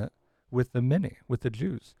covenant with the many, with the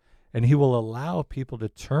Jews. And he will allow people to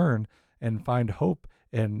turn and find hope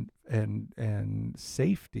and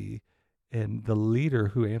safety in the leader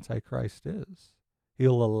who Antichrist is.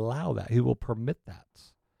 He'll allow that. He will permit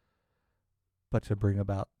that. But to bring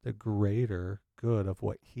about the greater good of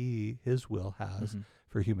what his will has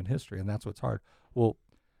for human history. And that's what's hard. Well,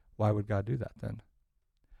 why would God do that then?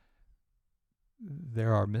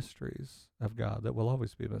 There are mysteries of God that will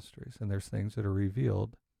always be mysteries. And there's things that are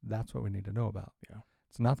revealed. That's what we need to know about. Yeah.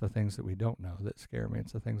 It's not the things that we don't know that scare me.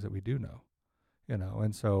 It's the things that we do know,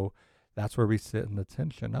 and so that's where we sit in the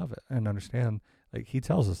tension of it and understand, like he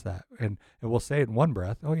tells us that. And we'll say it in one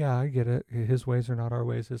breath, oh yeah, I get it. His ways are not our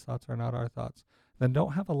ways. His thoughts are not our thoughts. Then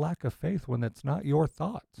don't have a lack of faith when it's not your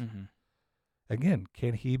thoughts. Mm-hmm. Again,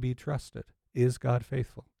 can he be trusted? Is God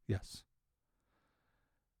faithful? Yes.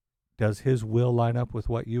 Does his will line up with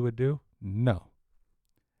what you would do? No.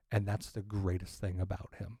 And that's the greatest thing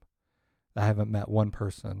about him. I haven't met one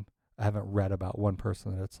person, I haven't read about one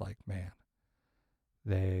person that it's like, man,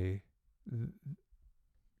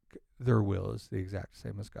 their will is the exact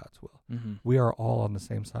same as God's will. Mm-hmm. We are all on the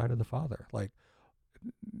same side of the Father. Like,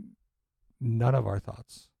 none of our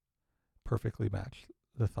thoughts perfectly match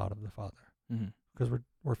the thought of the Father. Because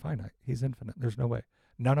we're finite. He's infinite. There's no way.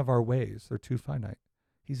 None of our ways are too finite.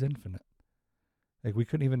 He's infinite. Like, we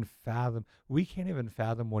can't even fathom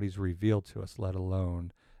what he's revealed to us, let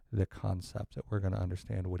alone the concept that we're going to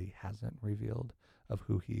understand what he hasn't revealed of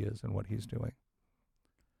who he is and what he's doing.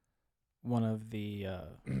 One of the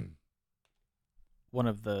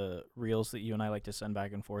reels that you and I like to send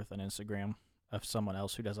back and forth on Instagram of someone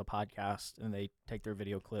else who does a podcast, and they take their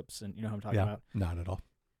video clips, and you know who I'm talking about? Not at all.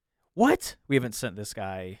 What? We haven't sent this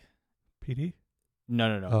guy. PD?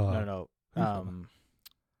 No.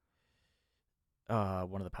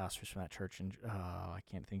 One of the pastors from that church, and I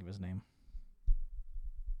can't think of his name.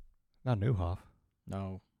 Not Newhoff.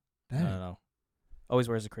 No. Dang. No. Always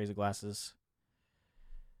wears the crazy glasses.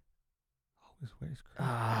 Always wears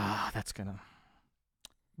crazy. That's gonna.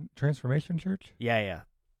 Transformation Church? Yeah.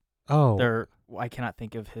 Oh. I cannot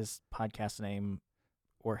think of his podcast name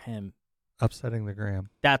or him. Upsetting the Gram.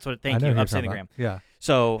 That's what. Thank you. Upsetting the Gram. Yeah.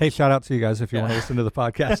 So. Hey, shout out to you guys if you want to listen to the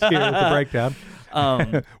podcast here with the breakdown.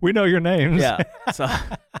 We know your names. Yeah. So.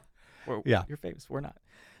 You're famous. We're not.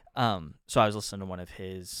 So I was listening to one of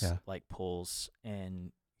his like pulls,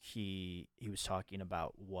 and he was talking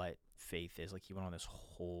about what faith is. Like, he went on this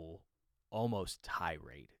whole almost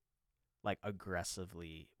tirade, like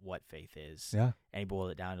aggressively what faith is. Yeah. And he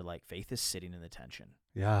boiled it down to like, faith is sitting in the tension.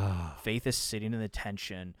 Yeah. Faith is sitting in the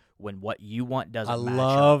tension when what you want doesn't match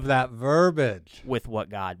love up that verbiage with what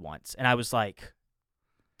God wants. And I was like,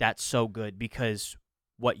 that's so good, because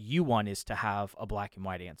what you want is to have a black and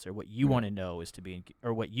white answer. What you want to know is to be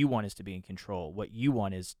what you want is to be in control. What you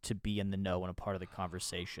want is to be in the know and a part of the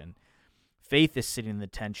conversation. Faith is sitting in the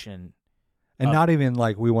tension. And not even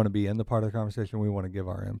like we want to be in the part of the conversation. We want to give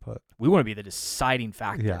our input. We want to be the deciding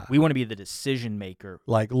factor. Yeah. We want to be the decision maker.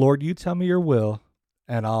 Like, Lord, you tell me your will,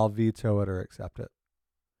 and I'll veto it or accept it.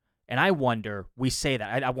 And I wonder, we say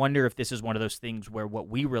that, I wonder if this is one of those things where what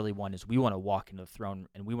we really want is we want to walk into the throne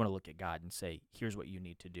and we want to look at God and say, here's what you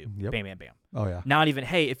need to do. Yep. Bam, bam, bam. Oh, yeah. Not even,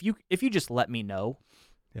 hey, if you just let me know,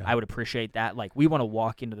 I would appreciate that. Like, we want to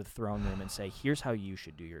walk into the throne room and say, here's how you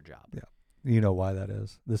should do your job. Yeah. You know why that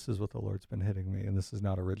is. This is what the Lord's been hitting me, and this is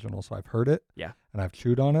not original. So I've heard it. Yeah. And I've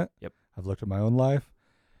chewed on it. Yep. I've looked at my own life.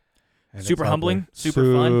 Super humbling, super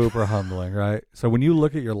fun. Super humbling, right? So when you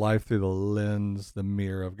look at your life through the lens, the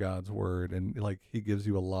mirror of God's word, and like he gives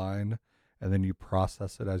you a line, and then you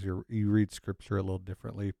process it as you read scripture a little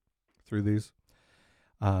differently through these.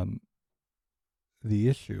 The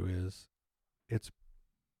issue is it's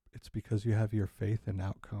because you have your faith in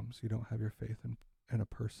outcomes. You don't have your faith in a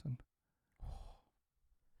person.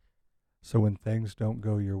 So when things don't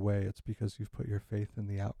go your way, it's because you've put your faith in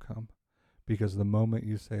the outcome. Because the moment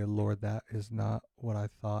you say, Lord, that is not what I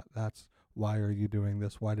thought, that's why are you doing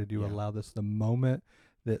this? Why did you allow this? The moment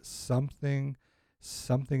that something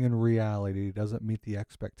in reality doesn't meet the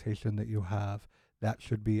expectation that you have, that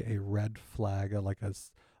should be a red flag, like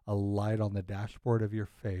a light on the dashboard of your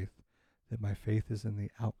faith, that my faith is in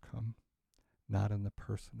the outcome, not in the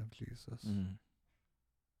person of Jesus. Mm.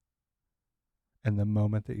 And the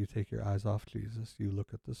moment that you take your eyes off Jesus, you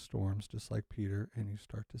look at the storms just like Peter and you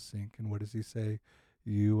start to sink. And what does he say?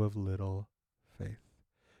 You of little faith.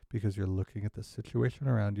 Because you're looking at the situation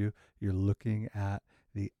around you. You're looking at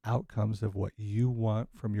the outcomes of what you want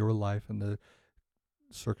from your life and the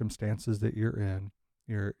circumstances that you're in.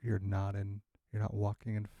 You're not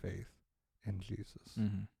walking in faith in Jesus.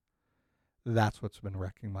 Mm-hmm. That's what's been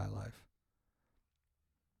wrecking my life.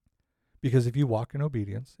 Because if you walk in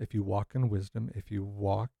obedience, if you walk in wisdom, if you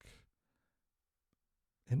walk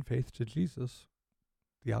in faith to Jesus,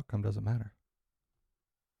 the outcome doesn't matter.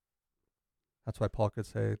 That's why Paul could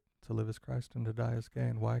say, to live is Christ and to die is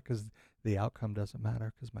gain. Why? Because the outcome doesn't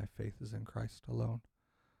matter, because my faith is in Christ alone.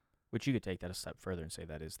 Which you could take that a step further and say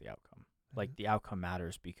that is the outcome. Like the outcome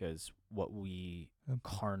matters because what we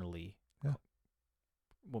carnally,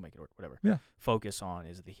 we'll make it work, whatever, focus on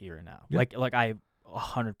is the here and now. Yeah. Like I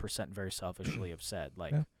 100% very selfishly have said,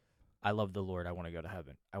 like, I love the Lord. I want to go to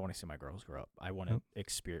heaven. I want to see my girls grow up. I want to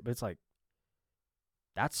experience. But it's like,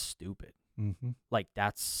 that's stupid. Mm-hmm. Like,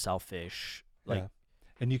 that's selfish. Like,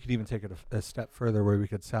 and you could even take it a step further where we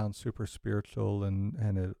could sound super spiritual and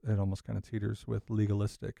it almost kind of teeters with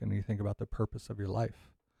legalistic. And you think about the purpose of your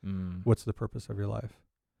life. Mm. What's the purpose of your life?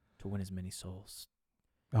 To win as many souls.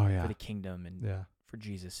 Oh, yeah. For the kingdom and for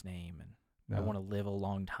Jesus' name. And I want to live a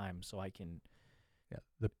long time so I can. Yeah,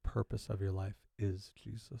 the purpose of your life is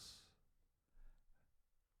Jesus,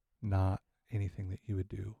 not anything that you would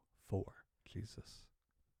do for Jesus.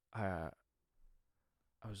 I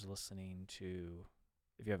was listening to,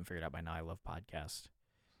 if you haven't figured out by now, I love podcasts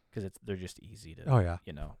because they're just easy to,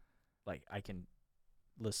 like I can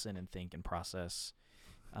listen and think and process.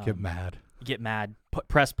 Get mad,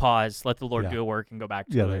 press pause, let the Lord do a work and go back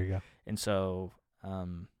to it. Yeah, there you go. And so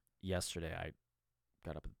yesterday I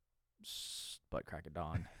got up butt crack of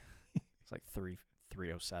dawn. It's like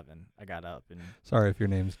 3:07. I got up and sorry if your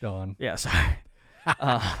name's Dawn. Yeah, sorry.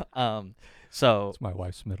 So it's my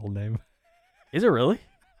wife's middle name. Is it really?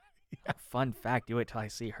 Fun fact. You wait till I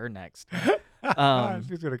see her next. She's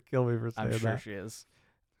gonna kill me for saying that. I'm sure she is.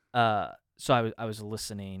 So I was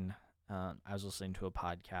listening. I was listening to a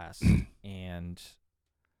podcast and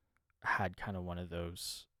had kind of one of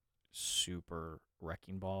those super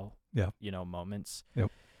wrecking ball, moments. Yep.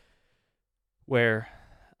 Where,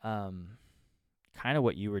 kind of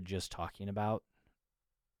what you were just talking about,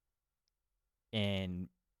 in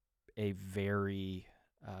a very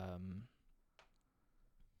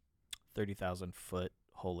 30,000 foot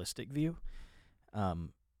holistic view,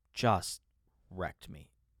 just wrecked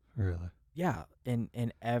me. Really? Yeah,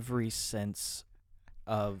 in every sense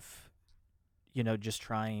of, just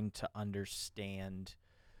trying to understand,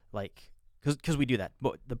 like, because we do that.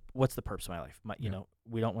 But what's the purpose of my life?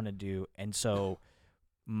 We don't want to do, and so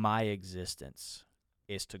my existence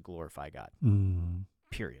is to glorify God.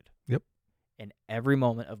 Period. Yep. In every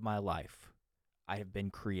moment of my life, I have been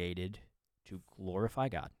created to glorify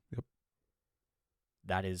God. Yep.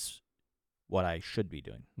 That is what I should be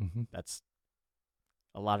doing. Mm-hmm. That's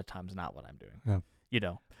a lot of times not what I'm doing.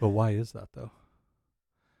 Yeah. But why is that, though?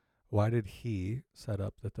 Why did he set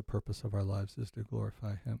up that the purpose of our lives is to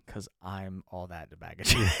glorify him? Because I'm all that in a bag of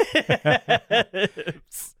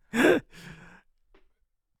chips.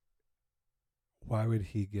 Why would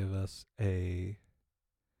he give us a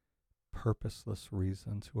purposeless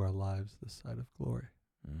reason to our lives this side of glory?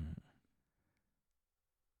 Mm.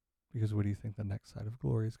 Because what do you think the next side of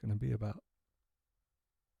glory is going to be about?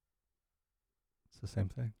 It's the same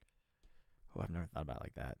thing. Oh, I've never thought about it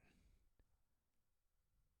like that.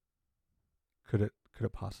 Could it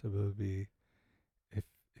possibly be if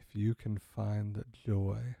you can find the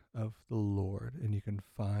joy of the Lord and you can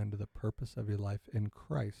find the purpose of your life in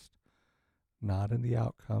Christ, not in the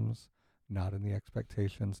outcomes, not in the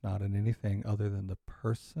expectations, not in anything other than the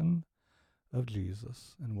person of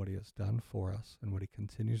Jesus and what he has done for us and what he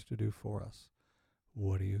continues to do for us,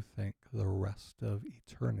 what do you think the rest of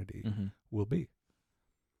eternity will be?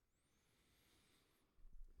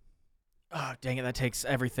 Oh, dang it. That takes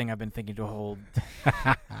everything I've been thinking to hold.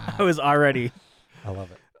 I was already. I love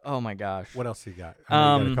it. Oh, my gosh. What else you got?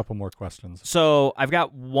 I got a couple more questions. So I've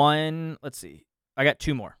got one. Let's see. I got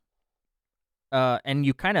two more. And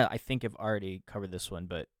you kind of, I think, have already covered this one,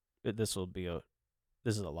 but This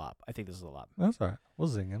is a lot. I think this is a lot. That's all right. We'll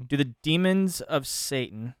zing him. Do the demons of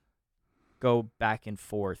Satan go back and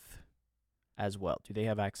forth as well? Do they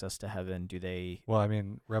have access to heaven? Do they? Well, I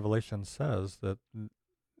mean, Revelation says that.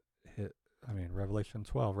 Revelation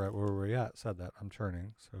 12, right where we're at, said that. I'm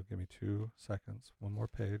turning, so give me 2 seconds. One more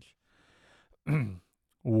page.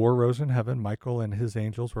 War rose in heaven. Michael and his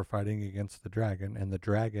angels were fighting against the dragon, and the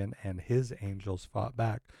dragon and his angels fought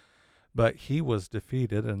back. But he was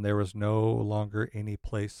defeated, and there was no longer any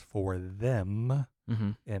place for them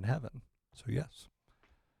in heaven. So yes.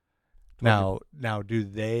 Now, do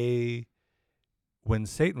they? When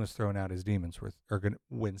Satan was thrown out, his demons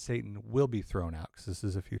when Satan will be thrown out, because this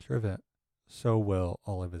is a future event, so will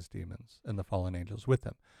all of his demons and the fallen angels with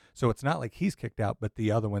him. So it's not like he's kicked out, but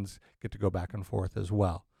the other ones get to go back and forth as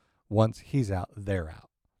well. Once he's out, they're out.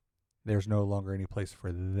 There's no longer any place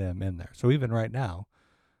for them in there. So even right now,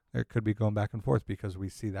 there could be going back and forth, because we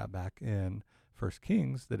see that back in 1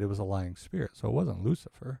 Kings that it was a lying spirit. So it wasn't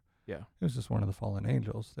Lucifer. Yeah. It was just one of the fallen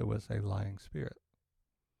angels that was a lying spirit.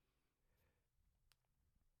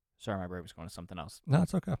 Sorry, my brain was going to something else. No,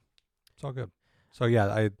 it's okay. It's all good. So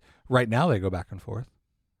yeah, right now they go back and forth.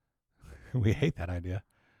 We hate that idea,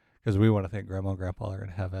 because we want to think Grandma and Grandpa are in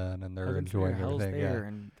heaven and they're Heaven's enjoying there, hell's everything. there,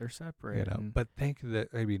 and they're separate. But think that,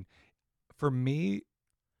 I mean, for me,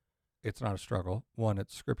 it's not a struggle. One,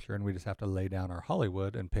 it's scripture, and we just have to lay down our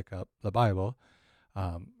Hollywood and pick up the Bible.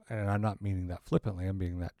 And I'm not meaning that flippantly. I'm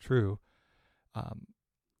being that true.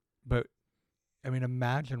 But I mean,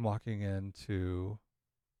 imagine walking into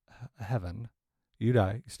heaven. You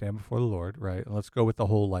die, you stand before the Lord, right? And let's go with the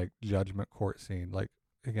whole like judgment court scene. Like,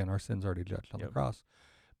 again, our sins already judged on the cross.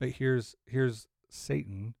 But here's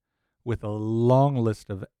Satan with a long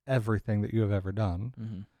list of everything that you have ever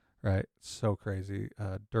done, right? So crazy.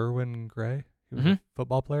 Derwin Gray, he was a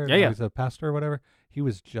football player. Yeah. He's a pastor or whatever. He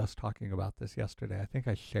was just talking about this yesterday. I think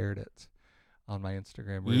I shared it on my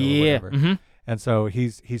Instagram reel or whatever. And so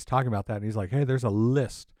he's talking about that, and he's like, hey, there's a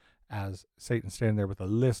list, as Satan standing there with a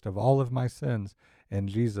list of all of my sins, and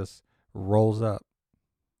Jesus rolls up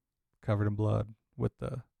covered in blood with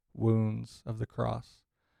the wounds of the cross.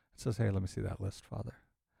 It says, hey, let me see that list, Father.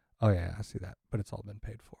 Oh, yeah, I see that, but it's all been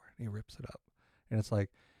paid for. And he rips it up. And it's like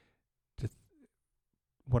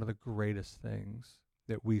one of the greatest things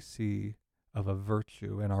that we see of a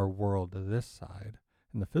virtue in our world to this side,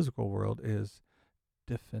 in the physical world, is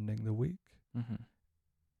defending the weak.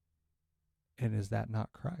 And is that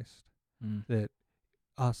not Christ? That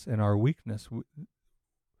us in our weakness,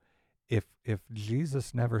 if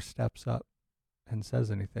Jesus never steps up and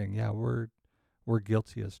says anything, yeah, we're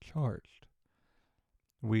guilty as charged.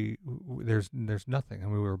 There's nothing. I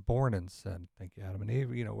mean, we were born in sin. Thank you, Adam and Eve.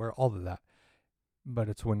 We're all of that. But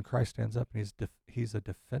it's when Christ stands up and he's a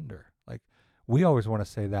defender. Like, we always want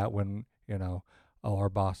to say that when our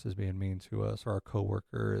boss is being mean to us, or our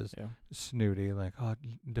coworker is snooty, like, oh,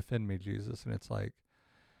 defend me, Jesus. And it's like,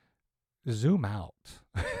 zoom out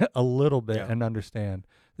a little bit and understand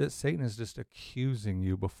that Satan is just accusing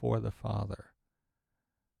you before the Father.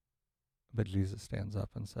 But Jesus stands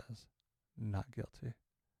up and says, not guilty.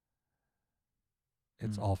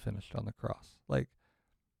 It's all finished on the cross. Like,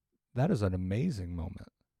 that is an amazing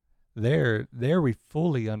moment. There we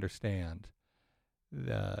fully understand,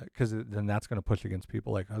 because then that's going to push against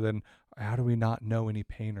people like, oh, then how do we not know any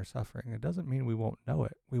pain or suffering? It doesn't mean we won't know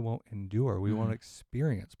it. We won't endure. We won't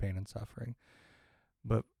experience pain and suffering.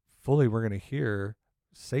 But fully we're going to hear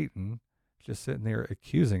Satan just sitting there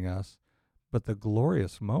accusing us. But the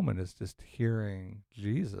glorious moment is just hearing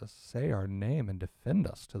Jesus say our name and defend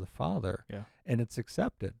us to the Father. Yeah. And it's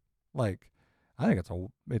accepted. Like, I think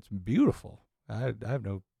it's beautiful. I have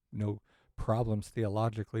no problems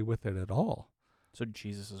theologically with it at all. So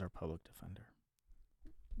Jesus is our public defender.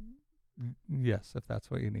 Yes, if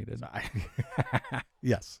that's what you needed.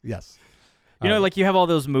 Yes. Like you have all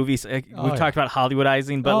those movies. We've talked about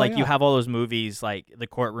Hollywoodizing, but you have all those movies, like the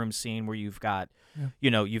courtroom scene where you've got,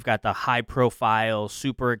 you've got the high profile,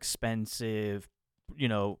 super expensive,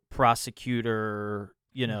 prosecutor,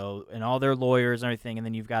 and all their lawyers and everything. And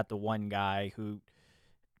then you've got the one guy who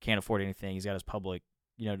can't afford anything. He's got his public,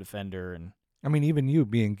 defender. And I mean, even you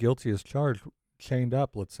being guilty as charged, chained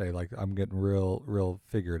up, let's say, like, I'm getting real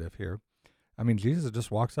figurative here. I mean, Jesus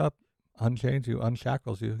just walks up, unchains you,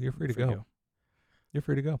 unshackles you. You're free to go. You're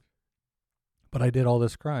free to go. But I did all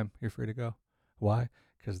this crime. You're free to go. Why?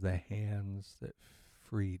 Because the hands that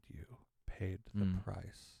freed you paid the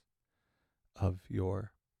price of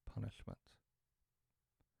your punishment.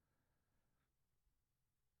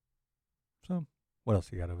 So, what else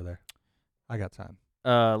you got over there? I got time.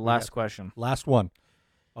 Last question. Last one.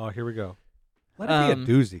 Oh, here we go. Let it be a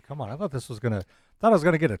doozy. Come on. I thought I was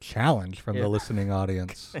gonna get a challenge from the listening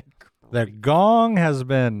audience. The gong has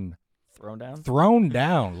been thrown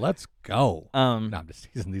down. Let's go. No, I'm just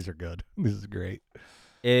teasing. These are good. This is great.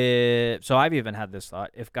 So I've even had this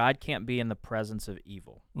thought. If God can't be in the presence of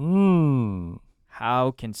evil,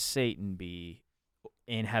 how can Satan be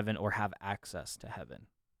in heaven or have access to heaven?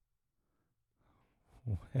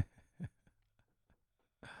 I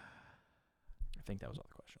think that was all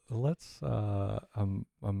the question. Let's I'm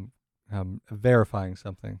verifying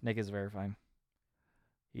something. Nick is verifying.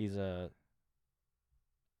 He's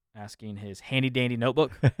asking his handy dandy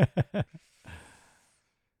notebook.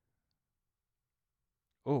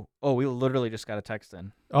 Oh, we literally just got a text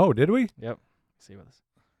in. Oh, did we? Yep. Let's see what this.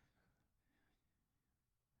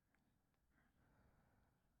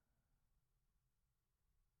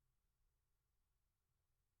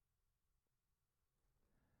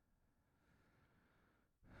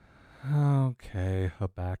 Okay,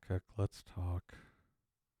 Habakkuk, let's talk.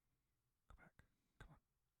 Go back. Come on.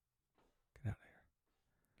 Get out of here.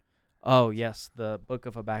 Oh, yes, the book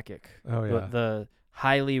of Habakkuk. Oh, yeah. The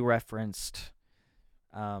highly referenced,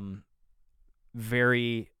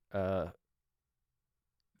 very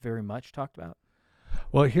much talked about.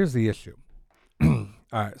 Well, here's the issue. All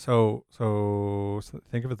right, so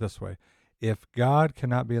think of it this way. If God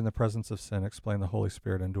cannot be in the presence of sin, explain the Holy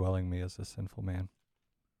Spirit indwelling me as a sinful man.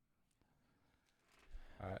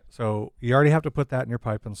 All right, so you already have to put that in your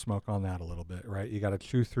pipe and smoke on that a little bit, right? You got to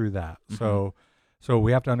chew through that. Mm-hmm. So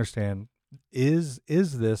we have to understand, is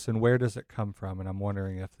this and where does it come from? And I'm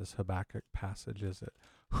wondering if this Habakkuk passage is it.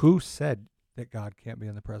 Who said that God can't be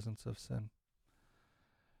in the presence of sin?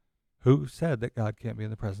 Who said that God can't be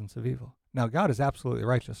in the presence of evil? Now, God is absolutely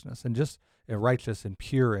righteousness and just righteous and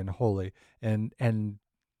pure and holy, and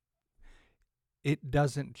it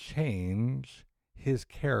doesn't change his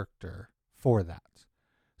character for that.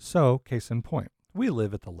 So, case in point, we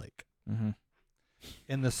live at the lake. Mm-hmm.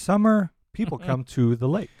 In the summer, people come to the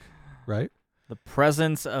lake, right? The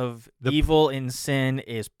presence of evil and sin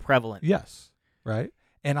is prevalent. Yes, right?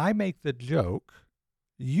 And I make the joke,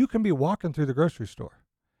 you can be walking through the grocery store,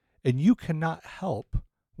 and you cannot help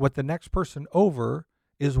what the next person over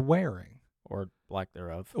is wearing. Or lack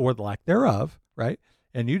thereof. Right?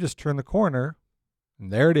 And you just turn the corner,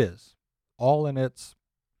 and there it is, all in its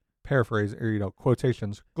paraphrase or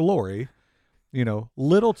quotations glory,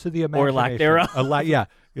 little to the imagination or lack thereof. Oh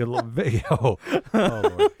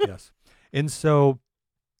Lord, yes. And so,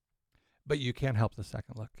 but you can't help the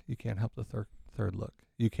second look. You can't help the third look.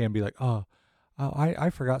 You can be like, I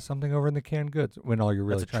forgot something over in the canned goods, when all you're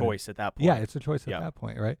really That's a choice at that point. Yeah, it's a choice at that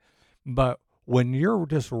point, right? But when you're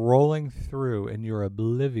just rolling through and you're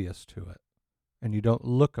oblivious to it and you don't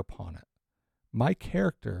look upon it, my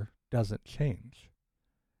character doesn't change.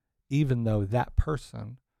 Even though that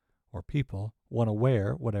person or people want to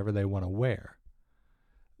wear whatever they want to wear.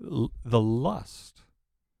 The lust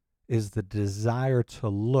is the desire to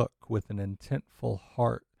look with an intentful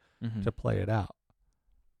heart to play it out.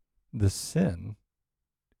 The sin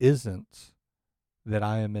isn't that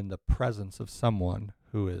I am in the presence of someone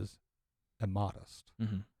who is immodest.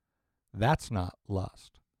 Mm-hmm. That's not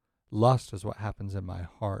lust. Lust is what happens in my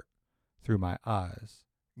heart through my eyes,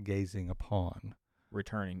 gazing upon.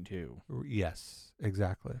 Returning to. Yes,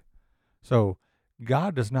 exactly. So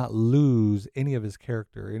God does not lose any of his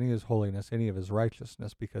character, any of his holiness, any of his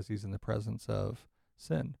righteousness because he's in the presence of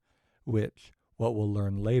sin, which what we'll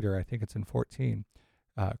learn later, I think it's in 14,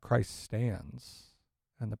 Christ stands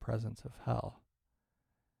in the presence of hell,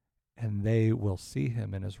 and they will see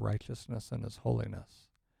him in his righteousness and his holiness,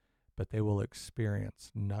 but they will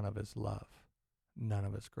experience none of his love, none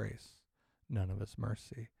of his grace, none of his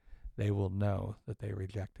mercy. They will know that they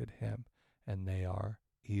rejected him and they are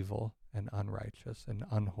evil and unrighteous and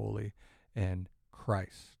unholy, and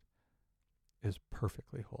Christ is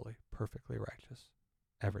perfectly holy, perfectly righteous,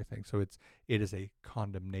 everything. So it is a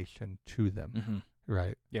condemnation to them,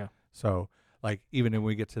 right? Yeah. So like even when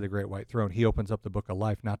we get to the great white throne, he opens up the book of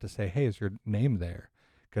life not to say, hey, is your name there?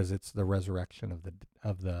 Because it's the resurrection of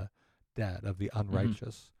the dead, of the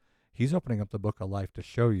unrighteous. He's opening up the book of life to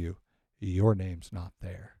show you your name's not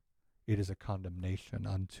there. It is a condemnation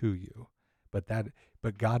unto you.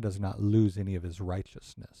 But God does not lose any of his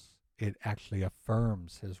righteousness. It actually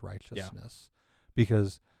affirms his righteousness.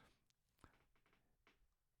 Because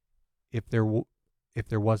if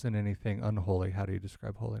there wasn't anything unholy, how do you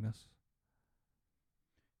describe holiness?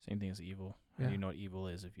 Same thing as evil. How do you know what evil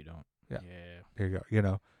is if you don't? Yeah. There you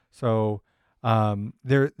go. So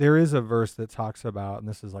there is a verse that talks about, and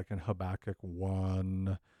this is like in Habakkuk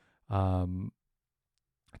 1,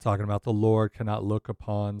 talking about the Lord cannot look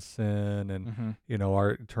upon sin and,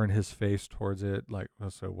 Mm-hmm. turn his face towards it. Like,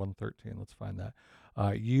 so 113, let's find that.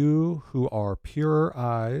 You who are purer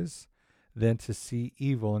eyes than to see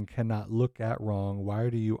evil and cannot look at wrong, why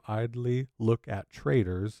do you idly look at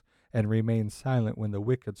traitors and remain silent when the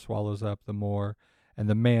wicked swallows up the more and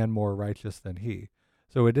the man more righteous than he?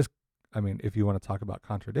 So it just, if you want to talk about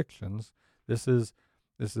contradictions, this is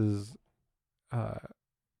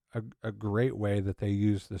a great way that they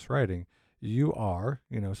use this writing. You are,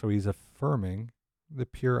 so he's affirming the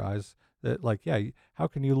pure eyes that, like, yeah, how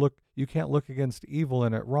can you look? You can't look against evil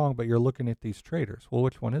and it wrong, but you're looking at these traitors. Well,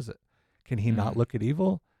 which one is it? Can he not look at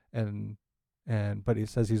evil? But he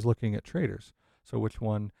says he's looking at traitors. So which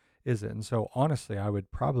one is it? And so honestly, I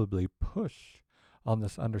would probably push on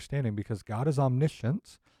this understanding because God is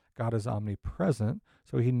omniscient, God is omnipresent,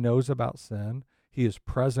 so he knows about sin. He is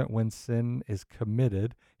present when sin is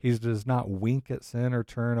committed. He does not wink at sin or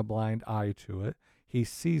turn a blind eye to it. He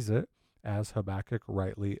sees it, as Habakkuk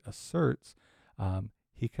rightly asserts.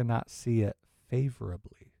 He cannot see it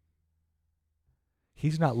favorably.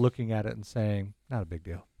 He's not looking at it and saying, not a big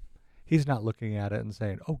deal. He's not looking at it and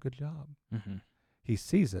saying, oh, good job. Mm-hmm. He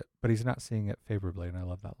sees it, but he's not seeing it favorably. And I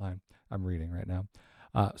love that line. I'm reading right now.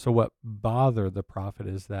 So what bothered the prophet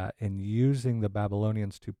is that in using the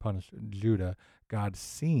Babylonians to punish Judah, God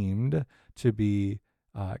seemed to be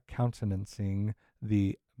countenancing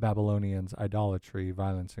the Babylonians' idolatry,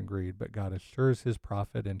 violence, and greed. But God assures his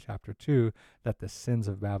prophet in chapter 2 that the sins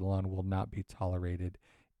of Babylon will not be tolerated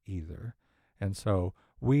either. And so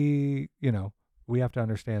we have to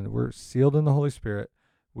understand that we're sealed in the Holy Spirit.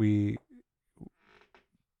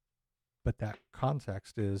 But that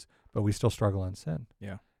context is, but we still struggle in sin.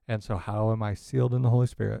 Yeah. And so how am I sealed in the Holy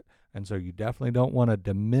Spirit? And so you definitely don't want to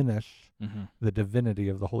diminish the divinity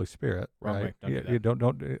of the Holy Spirit, right? You don't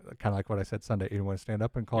kind of like what I said Sunday. You want to stand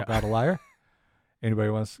up and call God a liar?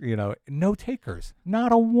 Anybody wants, no takers,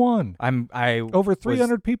 not a one. Over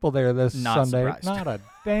 300 people there this Sunday. Surprised. Not a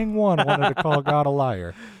dang one wanted to call God a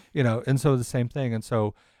liar, And so the same thing. And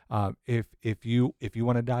so if you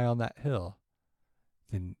want to die on that hill,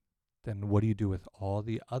 then what do you do with all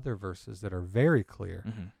the other verses that are very clear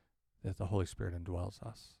that the Holy Spirit indwells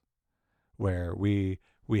us, where we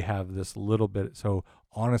have this little bit? So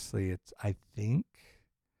honestly, I think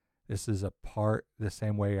this is a part the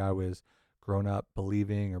same way I was grown up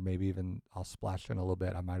believing, or maybe even I'll splash in a little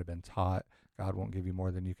bit. I might have been taught God won't give you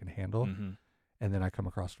more than you can handle. And then I come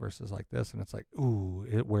across verses like this and it's like, ooh,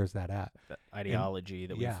 where's that at? That ideology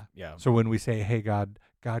that yeah. So when we say, hey, God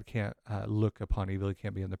can't look upon evil, he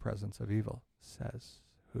can't be in the presence of evil, says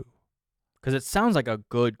who? Because it sounds like a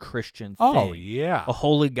good Christian thing. Oh, yeah. A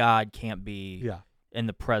holy God can't be in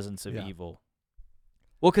the presence of evil.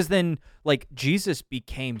 Well, because then, like, Jesus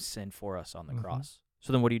became sin for us on the cross.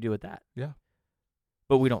 So then what do you do with that? Yeah.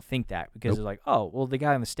 But we don't think that because it's like, oh, well, the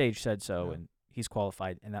guy on the stage said so, and he's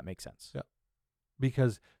qualified, and that makes sense. Yeah.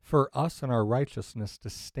 Because for us and our righteousness to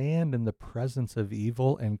stand in the presence of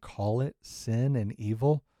evil and call it sin and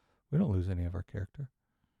evil, we don't lose any of our character.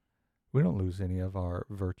 We don't lose any of our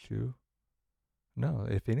virtue. No,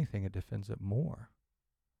 if anything, it defends it more.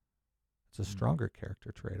 It's a stronger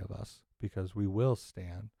character trait of us because we will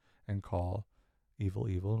stand and call evil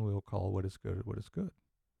evil, and we will call what is good what is good.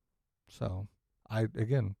 So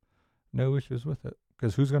again, no issues with it,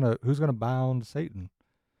 because who's gonna bound Satan?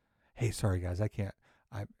 Hey, sorry guys, I can't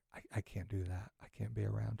do that. I can't be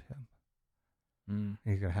around him.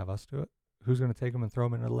 He's going to have us do it. Who's going to take him and throw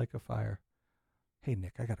him into a lake of fire? Hey,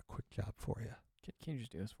 Nick, I got a quick job for you. Can you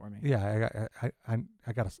just do this for me? Yeah,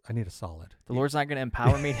 I need a solid. The Lord's not going to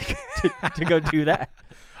empower me to go do that.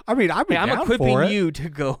 I'm equipping you to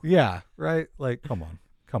go. Yeah, right? Like, come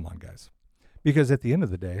on, guys. Because at the end of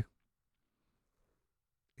the day,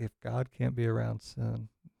 if God can't be around sin,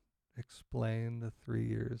 explain the 3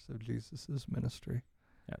 years of Jesus's ministry.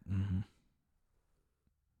 Yeah.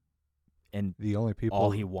 And the only people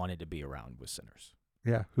all he wanted to be around was sinners.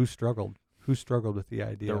 Yeah, who struggled with the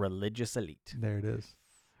idea? The religious elite. There it is.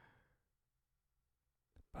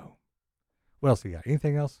 Boom. What else you got?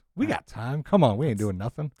 Anything else? We got time. Come on, we ain't doing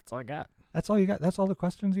nothing. That's all I got. That's all you got? That's all the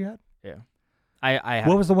questions you had? Yeah. I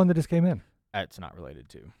what was the one that just came in? It's not related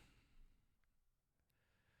to.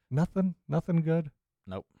 Nothing good?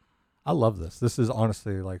 Nope. I love this. This is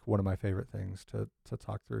honestly like one of my favorite things to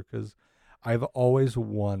talk through, because I've always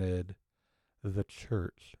wanted the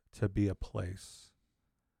church to be a place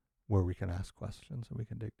where we can ask questions and we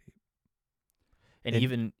can dig deep. And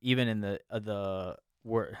even in the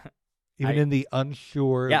word, even in the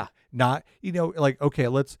unsure, not, like, okay,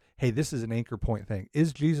 hey, this is an anchor point thing.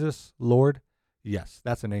 Is Jesus Lord? yes,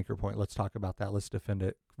 that's an anchor point. Let's talk about that. Let's defend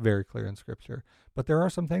it. Very clear in Scripture. But there are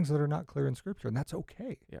some things that are not clear in Scripture, and that's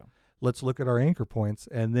okay. Yeah. Let's look at our anchor points,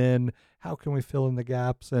 and then how can we fill in the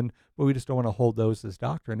gaps? But we just don't want to hold those as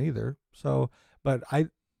doctrine either. So,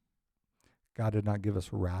 God did not give us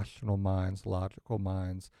rational minds, logical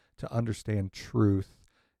minds to understand truth,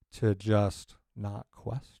 to just not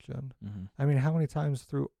question. Mm-hmm. I mean, how many times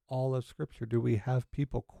through all of Scripture do we have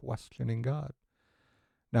people questioning God?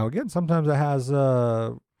 Now, again, sometimes it has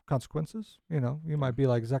consequences. You might be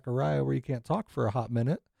like Zechariah, where you can't talk for a hot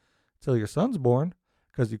minute till your son's born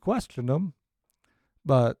because you questioned him.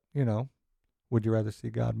 But, would you rather see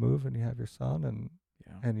God move and you have your son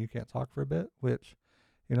and you can't talk for a bit? Which,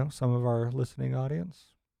 some of our listening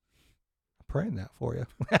audience, I'm praying that for you.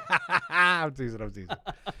 I'm teasing.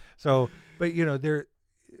 So, but,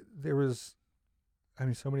 there was,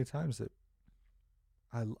 so many times that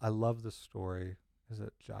I love the story. Is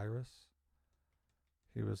it Jairus?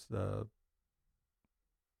 He was the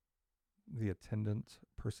attendant,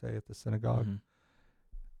 per se, at the synagogue.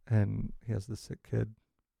 Mm-hmm. And he has the sick kid.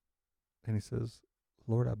 And he says,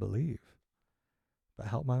 Lord, I believe, but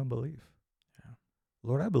help my unbelief. Yeah.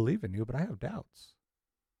 Lord, I believe in you, but I have doubts.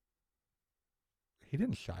 He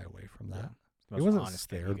didn't shy away from that. Yeah. He wasn't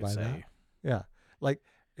scared by that. Yeah. Like,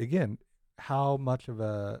 again, how much of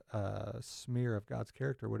a smear of God's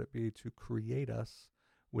character would it be to create us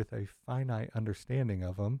with a finite understanding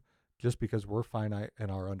of him, just because we're finite in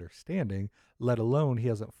our understanding, let alone he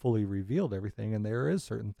hasn't fully revealed everything, and there is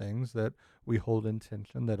certain things that we hold in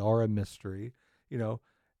tension that are a mystery,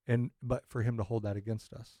 but for him to hold that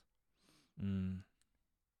against us.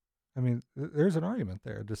 There's an argument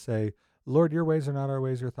there to say, Lord, your ways are not our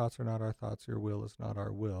ways, your thoughts are not our thoughts, your will is not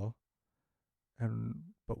our will.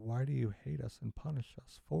 But why do you hate us and punish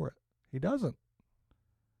us for it? He doesn't.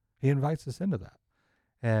 He invites us into that.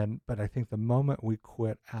 But I think the moment we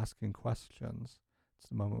quit asking questions, it's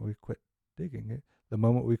the moment we quit digging it. The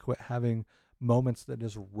moment we quit having moments that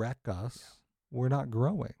just wreck us, we're not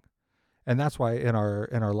growing. And that's why in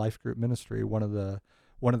our life group ministry, one of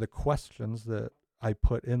the questions that I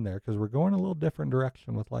put in there, because we're going a little different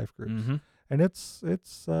direction with life groups, mm-hmm. and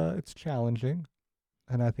it's challenging,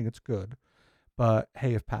 and I think it's good. But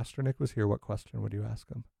hey, if Pastor Nick was here, what question would you ask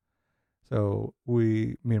him? So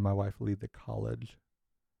me and my wife lead the college.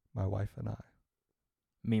 My wife and I.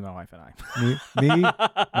 Me, my wife, and I. me,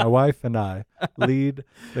 my wife, and I lead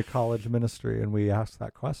the college ministry, and we ask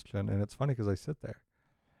that question. And it's funny because I sit there,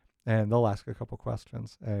 and they'll ask a couple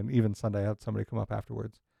questions. And even Sunday, I had somebody come up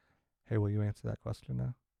afterwards. Hey, will you answer that question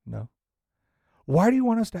now? No. Why do you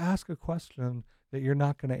want us to ask a question that you're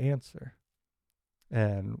not going to answer?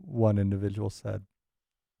 And one individual said,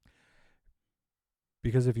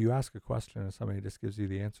 because if you ask a question and somebody just gives you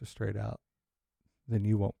the answer straight out, then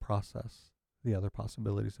you won't process the other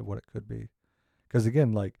possibilities of what it could be. Because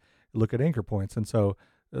again, like, look at anchor points. And so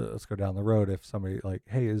let's go down the road. If somebody like,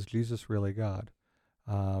 hey, is Jesus really God?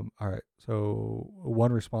 All right. So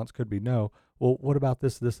one response could be no. Well, what about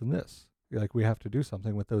this, this, and this? Like, we have to do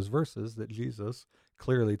something with those verses that Jesus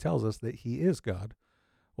clearly tells us that he is God.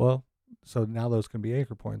 Well, so now those can be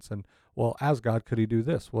anchor points. And, well, as God, could he do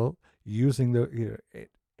this? Well, using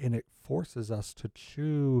and it forces us to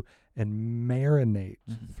chew and marinate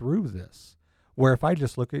mm-hmm. through this. Where if I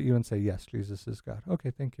just look at you and say, yes, Jesus is God.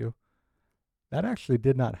 Okay, thank you. That actually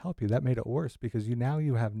did not help you. That made it worse, because you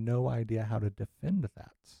have no idea how to defend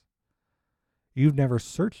that. You've never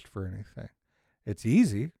searched for anything. It's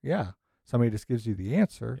easy. Yeah. Somebody just gives you the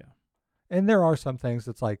answer. Yeah. And there are some things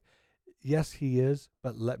that's like, yes, he is,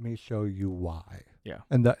 but let me show you why. Yeah.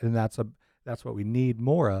 And that's what we need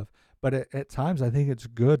more of. But at times I think it's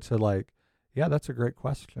good to like, yeah, that's a great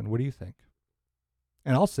question. What do you think?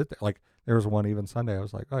 And I'll sit there. Like, there was one even Sunday, I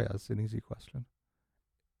was like, oh yeah, it's an easy question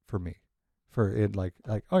for me. Oh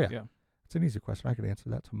yeah, it's an easy question. I could answer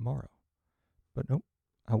that tomorrow. But nope,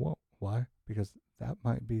 I won't. Why? Because that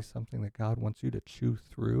might be something that God wants you to chew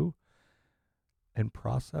through and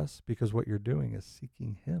process, because what you're doing is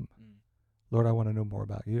seeking him. Lord, I want to know more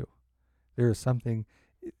about you. There is something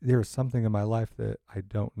in my life that I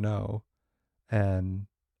don't know, and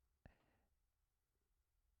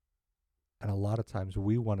a lot of times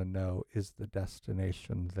we want to know, is the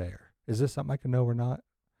destination there? Is this something I can know or not?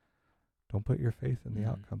 Don't put your faith in the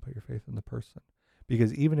outcome, put your faith in the person.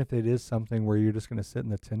 Because even if it is something where you're just going to sit in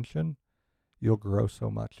the tension, you'll grow so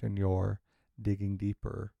much in your digging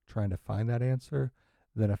deeper, trying to find that answer,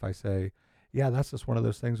 than if I say, yeah, that's just one of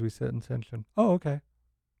those things we sit in tension. Oh, okay.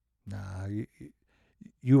 Nah,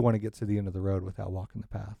 you want to get to the end of the road without walking the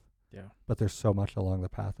path. Yeah. But there's so much along the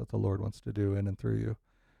path that the Lord wants to do in and through you.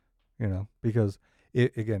 Because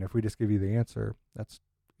again, if we just give you the answer, that's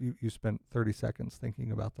you spent 30 seconds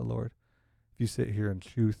thinking about the Lord. If you sit here and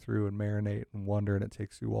chew through and marinate and wonder, and it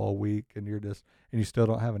takes you all week, and you still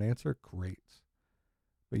don't have an answer, great.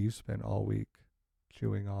 But you spent all week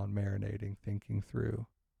chewing on, marinating, thinking through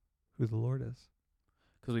who the Lord is.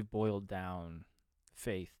 Because we've boiled down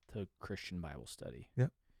faith to Christian Bible study.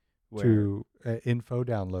 Yep. Where, to info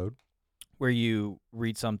download. Where you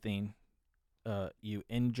read something, you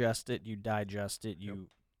ingest it, you digest it, you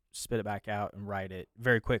spit it back out and write it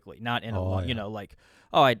very quickly. Not in like,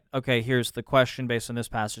 okay, here's the question based on this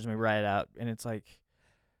passage, and we write it out. And it's like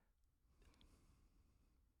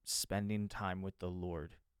spending time with the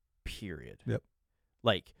Lord, period. Yep.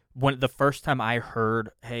 Like, when the first time I heard,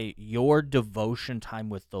 hey, your devotion time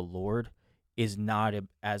with the Lord is not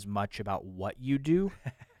as much about what you do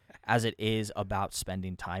as it is about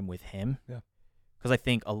spending time with Him. Yeah. Because I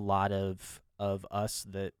think a lot of us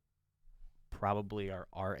that probably are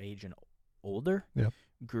our age and older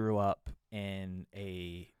grew up in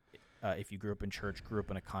if you grew up in church, grew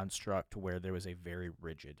up in a construct where there was a very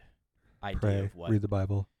rigid idea Pray, of what. Read the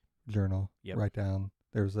Bible, journal, write down.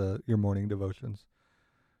 There's your morning devotions.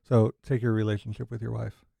 So take your relationship with your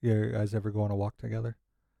wife. You guys ever go on a walk together?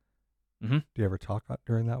 Mm-hmm. Do you ever talk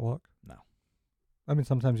during that walk? No. I mean,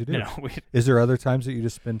 sometimes you do. No. Is there other times that you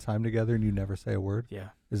just spend time together and you never say a word? Yeah.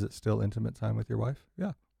 Is it still intimate time with your wife?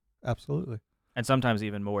 Yeah, absolutely. And sometimes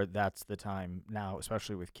even more, that's the time now,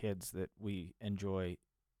 especially with kids, that we enjoy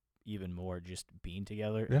even more just being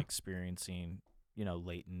together and experiencing,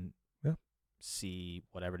 latent, see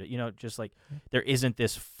whatever, just like there isn't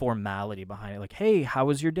this formality behind it. Like, hey, how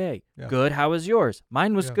was your day? Yeah. Good. How was yours?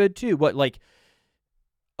 Mine was good too. What, like,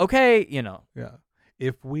 okay, Yeah.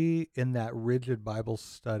 If we, in that rigid Bible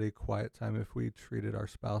study, quiet time, if we treated our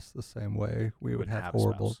spouse the same way, we would have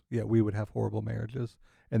horrible, we would have horrible marriages.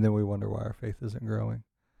 And then we wonder why our faith isn't growing.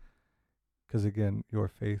 Because again, your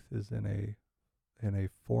faith is in a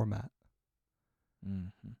format.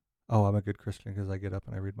 Mm-hmm. Oh, I'm a good Christian because I get up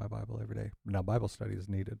and I read my Bible every day. Now, Bible study is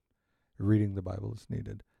needed. Reading the Bible is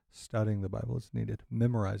needed. Studying the Bible is needed.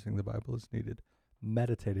 Memorizing the Bible is needed.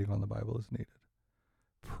 Meditating on the Bible is needed.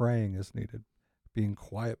 Praying is needed. Being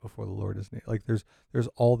quiet before the Lord is needed. Like there's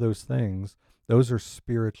all those things. Those are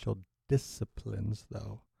spiritual disciplines,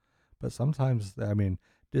 though. But sometimes,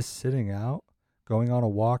 just sitting out, going on a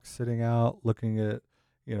walk, sitting out, looking at,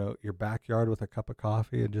 your backyard with a cup of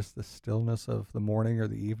coffee and just the stillness of the morning or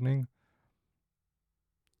the evening,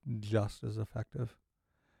 just as effective.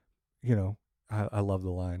 I love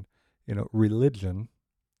the line, religion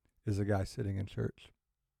is a guy sitting in church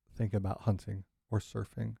thinking about hunting or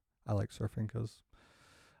surfing. I like surfing because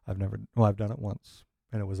I've done it once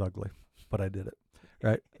and it was ugly, but I did it.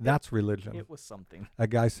 Right? That's religion. It was something. A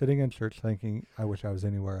guy sitting in church thinking, I wish I was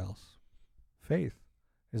anywhere else. Faith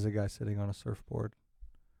is a guy sitting on a surfboard,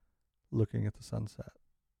 looking at the sunset,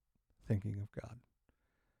 thinking of God.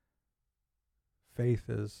 Faith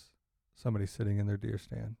is somebody sitting in their deer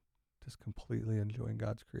stand, just completely enjoying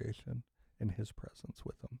God's creation and His presence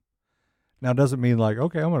with them. Now, it doesn't mean like,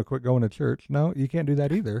 okay, I'm going to quit going to church. No, you can't do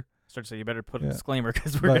that either. Start to say you better put a disclaimer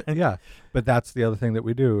because we're going to. Yeah, but that's the other thing that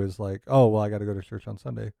we do is like, oh, well, I got to go to church on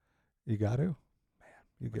Sunday. You got to? Man,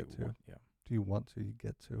 you get to. Yeah. Do you want to? You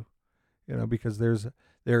get to. Because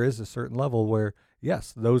there is a certain level where,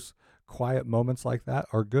 yes, those quiet moments like that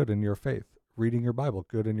are good in your faith. Reading your Bible,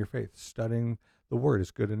 good in your faith. Studying the Word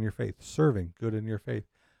is good in your faith. Serving, good in your faith.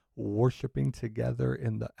 Worshiping together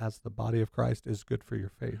as the body of Christ is good for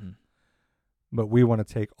your faith. Mm-hmm. But we want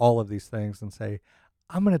to take all of these things and say,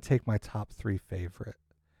 I'm going to take my top 3 favorite,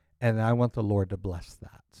 and I want the Lord to bless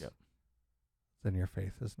that. Yep. Then your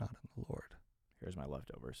faith is not in the Lord. Here's my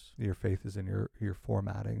leftovers. Your faith is in your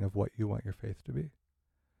formatting of what you want your faith to be.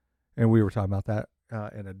 And we were talking about that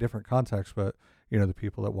in a different context, but, the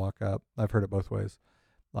people that walk up, I've heard it both ways.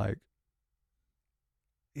 Like,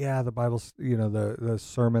 yeah, the Bible's, the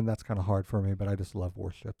sermon, that's kind of hard for me, but I just love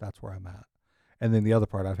worship. That's where I'm at. And then the other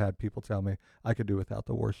part, I've had people tell me, I could do without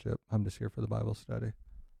the worship. I'm just here for the Bible study.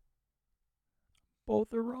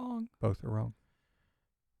 Both are wrong. Both are wrong.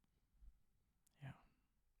 Yeah.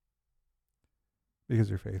 Because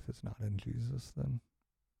your faith is not in Jesus then.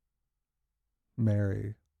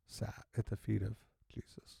 Mary sat at the feet of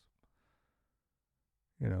Jesus.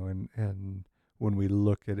 And when we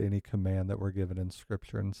look at any command that we're given in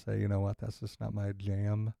Scripture and say, you know what, that's just not my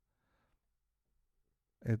jam,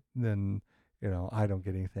 then... I don't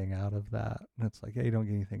get anything out of that. And it's like, yeah, you don't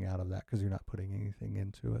get anything out of that because you're not putting anything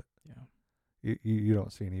into it. Yeah. You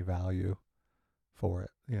don't see any value for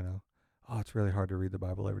it, Oh, it's really hard to read the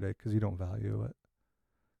Bible every day because you don't value it,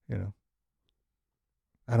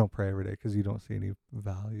 I don't pray every day because you don't see any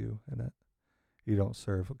value in it. You don't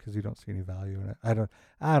serve because you don't see any value in it.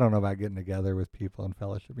 I don't know about getting together with people and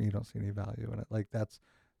fellowship and you don't see any value in it. Like that's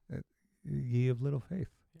ye of little faith.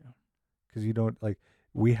 Yeah. Because you don't like.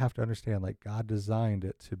 We have to understand like God designed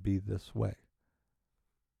it to be this way.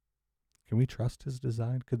 Can we trust His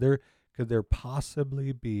design? Could there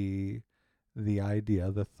possibly be the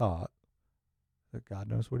idea, the thought that God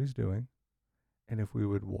knows what He's doing, and if we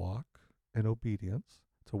would walk in obedience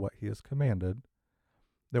to what He has commanded,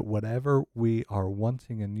 that whatever we are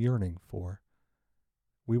wanting and yearning for,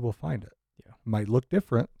 we will find it. Yeah. Might look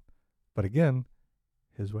different, but again,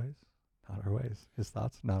 His ways, not our ways. His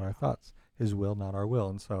thoughts, not our thoughts. His will, not our will.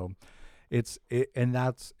 And so it's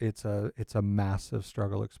a massive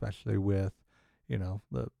struggle, especially with,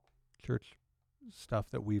 the church stuff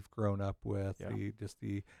that we've grown up with,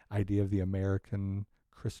 the idea of the American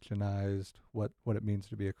Christianized, what it means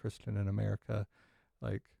to be a Christian in America.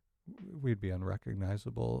 Like, we'd be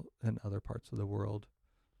unrecognizable in other parts of the world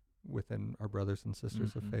within our brothers and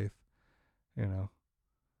sisters of faith,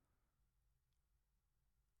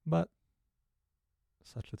 But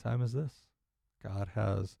such a time as this, God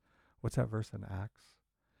has, what's that verse in Acts?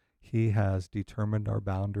 He has determined our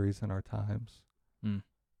boundaries and our times.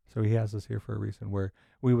 So He has us here for a reason where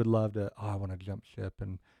we would love to, I want to jump ship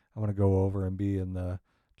and I want to go over and be in the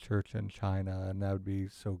church in China, and that would be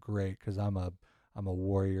so great because I'm a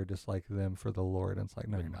warrior just like them for the Lord. And it's like,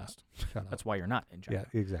 no, you're not. Shut up. That's why you're not in China.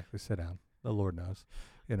 Yeah, exactly. Sit down. The Lord knows,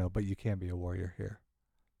 but you can be a warrior here.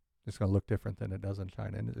 It's going to look different than it does in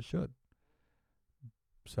China, and it should.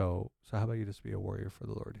 So how about you just be a warrior for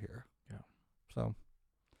the Lord here? Yeah. So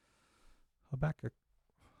Habakkuk.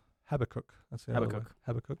 That's the Habakkuk. other one.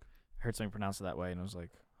 Habakkuk. I heard something pronounced that way, and I was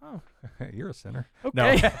like, oh. You're a sinner. Okay.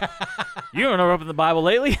 No. You don't know up in the Bible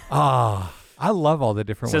lately? I love all the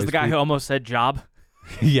different ways. Says the guy who almost said job.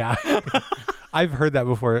 Yeah. I've heard that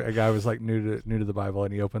before. A guy was like new to the Bible,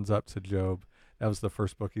 and he opens up to Job. That was the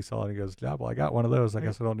first book he saw, and he goes, Job, well, I got one of those. I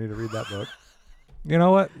guess I don't need to read that book. You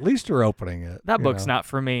know what? At least you're opening it. That book's not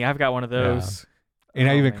for me. I've got one of those. Yeah. And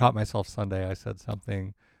I even caught myself Sunday. I said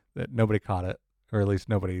something that nobody caught it, or at least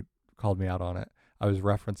nobody called me out on it. I was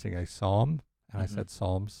referencing a psalm, and I said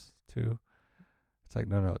Psalms 2. It's like,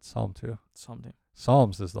 no, it's Psalm 2. Psalm 2.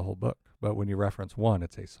 Psalms is the whole book, but when you reference one,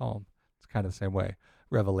 it's a psalm. It's kind of the same way.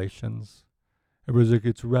 Revelations. Everybody's like,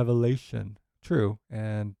 it's revelation. True,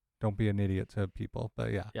 and don't be an idiot to people.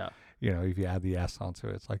 But yeah. If you add the S onto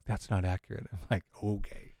it, it's like, that's not accurate. I'm like,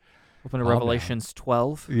 okay. Open to Revelations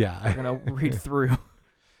 12. Yeah. We're going to read through.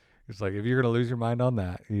 It's like, if you're going to lose your mind on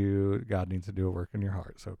that, God needs to do a work in your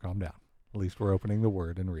heart. So calm down. At least we're opening the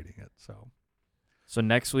Word and reading it. So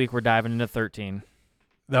next week we're diving into 13.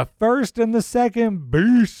 The first and the second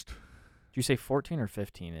beast. Did you say 14 or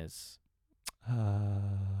 15 is?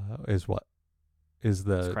 Is what? Is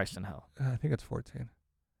Christ in Hell. I think it's 14.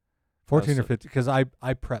 14 or 15, because I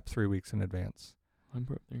prep 3 weeks in advance. I'm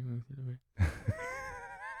prepped 3 weeks in advance.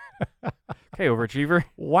 Okay, overachiever.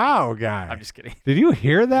 Wow, guy. I'm just kidding. Did you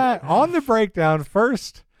hear that? On the breakdown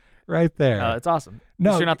first, right there. It's awesome.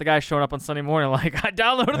 No, you're not the guy showing up on Sunday morning like, I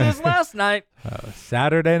downloaded this last night.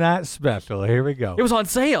 Saturday night special. Here we go. It was on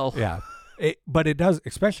sale. Yeah. But it does,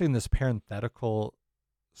 especially in this parenthetical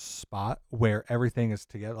spot where everything is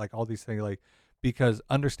together, like all these things, like, because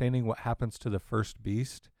understanding what happens to the first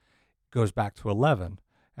beast goes back to 11.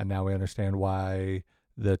 And now we understand why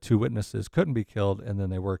the 2 witnesses couldn't be killed and then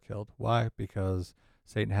they were killed. Why? Because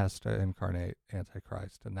Satan has to incarnate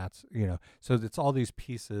Antichrist. And that's, so it's all these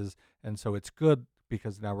pieces. And so it's good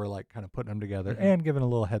because now we're like kind of putting them together and giving a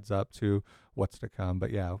little heads up to what's to come.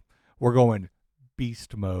 But yeah, we're going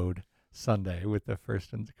beast mode Sunday with the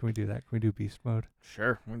first. And can we do that? Can we do beast mode?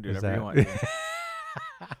 Sure. We can do whatever you want.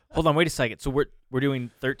 Hold on. Wait a second. So we're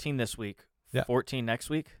doing 13 this week. Yeah. 14 next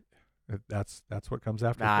week. That's what comes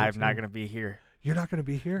after. Nah, I'm not going to be here. You're not going to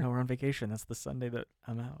be here? No, we're on vacation. That's the Sunday that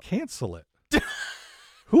I'm out. Cancel it.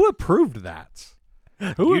 Who approved that?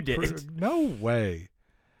 You did. No way.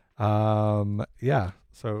 Yeah.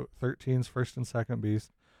 So 13's first and second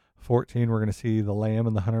beast. 14, we're going to see the Lamb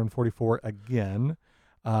and the 144 again.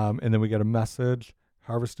 And then we get a message,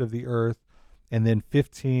 harvest of the earth. And then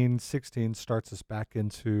 15, 16 starts us back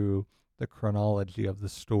into the chronology of the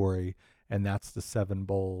story. And that's the 7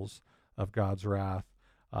 bowls of God's wrath.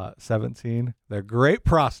 17, the great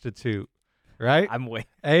prostitute, right? I'm waiting.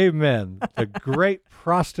 Amen. The great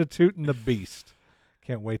prostitute and the beast.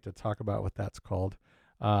 Can't wait to talk about what that's called.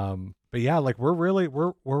 But yeah, like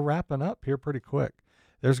we're wrapping up here pretty quick.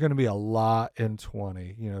 There's going to be a lot in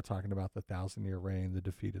 20, talking about the 1,000-year reign, the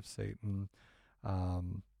defeat of Satan.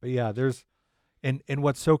 But yeah, And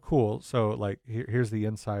what's so cool, so like here's the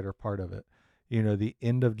insider part of it. You know, the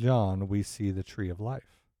end of John, we see the tree of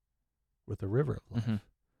life with the river of life. Mm-hmm.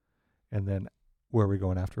 And then where are we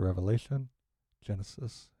going after Revelation?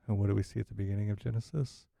 Genesis. And what do we see at the beginning of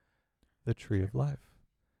Genesis? The tree of life.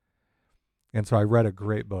 And so I read a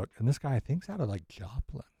great book, and this guy I think's out of like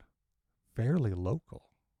Joplin, fairly local,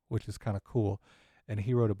 which is kind of cool. And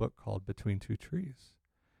he wrote a book called Between Two Trees.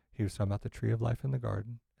 He was talking about the tree of life in the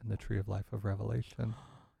garden and the tree of life of Revelation.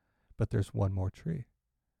 But there's one more tree,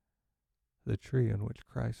 the tree in which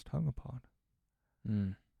Christ hung upon.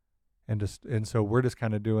 Mm. And so we're just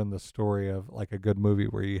kind of doing the story of like a good movie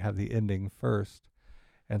where you have the ending first.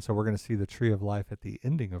 And so we're going to see the tree of life at the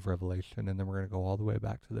ending of Revelation, and then we're going to go all the way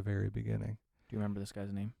back to the very beginning. Do you remember this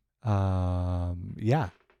guy's name? Yeah.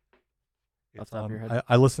 Off the top of your head?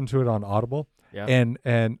 I listened to it on Audible. Yeah.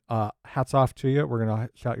 And hats off to you. We're going to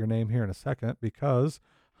shout your name here in a second because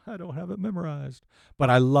I don't have it memorized. But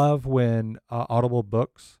I love when Audible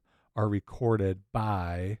books are recorded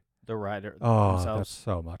by the writer themselves. themselves. That's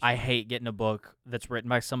so much. I hate getting a book that's written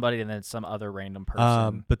by somebody and then some other random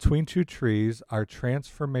person. Between Two Trees, our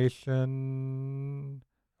transformation.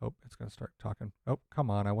 Oh, it's going to start talking. Oh,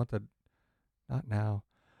 come on. I want the, not now.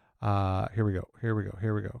 Here we go.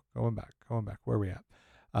 Going back. Where are we at?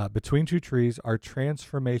 Between Two Trees, our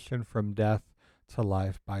transformation from death to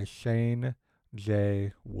life by Shane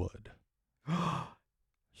J. Wood.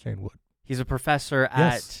 Shane Wood. He's a professor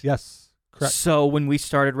at... Yes. Correct. So when we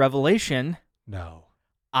started Revelation, no,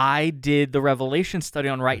 I did the Revelation study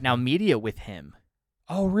on Right Now Media with him.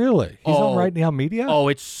 Oh, really? He's on Right Now Media? Oh,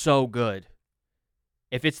 it's so good.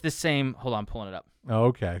 If it's the same, hold on, I'm pulling it up. Oh,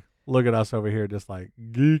 okay. Look at us over here just like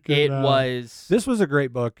geeking out. This was a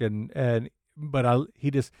great book, but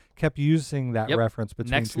he just kept using that reference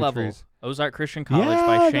between Next two Level. trees. Ozark Christian College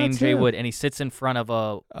by Shane J. Wood, and he sits in front of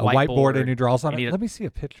a whiteboard and he draws on it. Let me see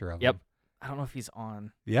a picture of him. I don't know if he's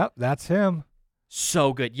on. Yep, that's him.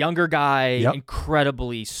 So good. Younger guy,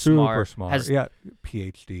 incredibly smart. Super smart. Has,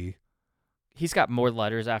 PhD. He's got more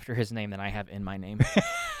letters after his name than I have in my name.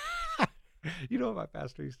 You know what my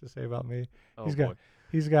pastor used to say about me? Oh,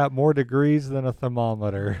 he's got more degrees than a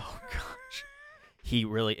thermometer. Oh, gosh.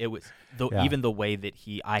 Even the way that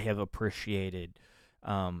I have appreciated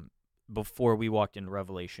before we walked into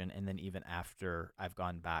Revelation and then even after I've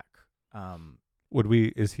gone back. Would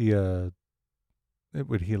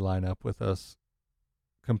he line up with us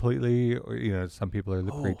completely? Or, some people are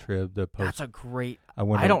the pre-trib, the post. That's a great,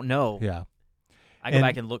 I don't know. Yeah. I go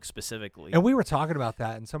back and look specifically. And we were talking about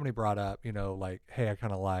that, and somebody brought up, like, hey, I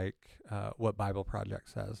kind of like what Bible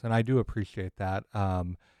Project says, and I do appreciate that.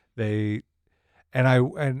 And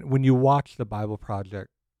when you watch the Bible Project,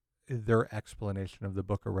 their explanation of the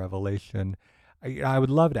Book of Revelation, I would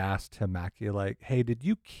love to ask Tim Mackey, like, hey, did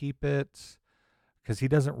you keep it? Because he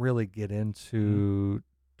doesn't really get into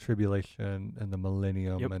tribulation and the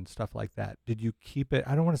millennium and stuff like that. Did you keep it?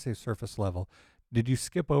 I don't want to say surface level. Did you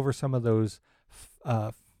skip over some of those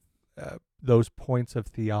points of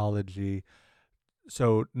theology?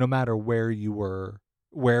 So no matter where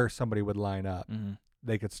somebody would line up,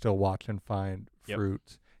 they could still watch and find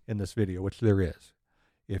fruit in this video, which there is.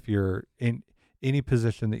 If you're in any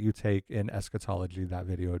position that you take in eschatology, that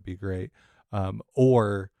video would be great.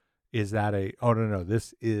 Or is that no,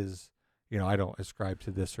 this is, I don't ascribe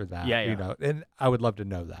to this or that, and I would love to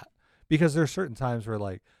know that, because there's certain times where,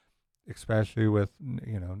 like, especially with,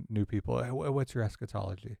 new people, hey, what's your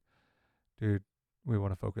eschatology? Dude, we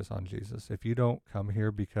want to focus on Jesus. If you don't come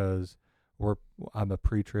here because I'm a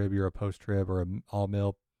pre-trib, you're a post-trib, or an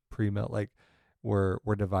all-mill, pre-mill, like, we're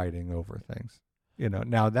dividing over things.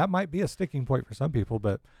 Now that might be a sticking point for some people,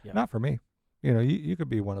 but not for me. You could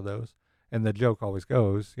be one of those. And the joke always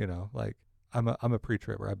goes, like, I'm a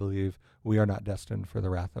pre-tribber. I believe we are not destined for the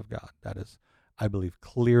wrath of God. That is, I believe,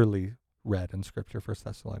 clearly read in Scripture, 1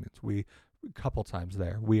 Thessalonians. A couple times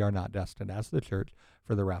there, we are not destined as the church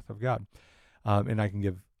for the wrath of God. And I can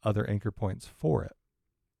give other anchor points for it.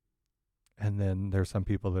 And then there's some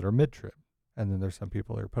people that are mid-trib, and then there's some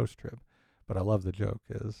people that are post-trib. But I love the joke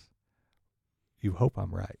is, you hope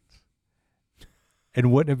I'm right.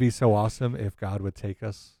 And wouldn't it be so awesome if God would take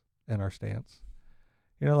us in our stance?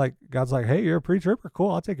 Like, God's like, hey, you're a pre-tribber?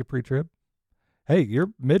 Cool, I'll take a pre-trib. Hey,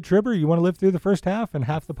 you're mid-tribber? You want to live through the first half and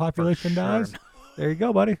half the population dies? There you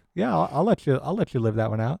go, buddy. Yeah, I'll let you live that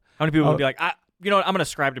one out. How many people would be like, I'm going to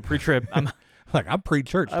ascribe to pre-trib. I'm like, I'm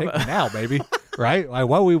pre-church. Take me now, baby. Right? Like,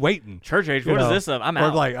 why are we waiting? Church age, what is this of? I'm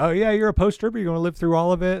out. Or like, oh, yeah, you're a post-tribber. You're going to live through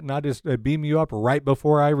all of it, and I just beam you up right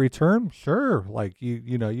before I return? Sure. Like,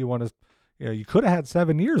 you want to, you could have had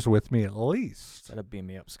 7 years with me at least. Instead of beam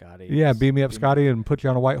me up, Scotty. Yeah, beam me up, Scotty, and put you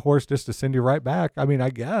on a white horse just to send you right back. I mean, I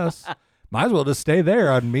guess. Might as well just stay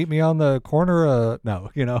there and meet me on the corner. No.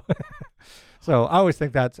 So I always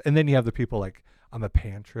think that's, and then you have the people like, I'm a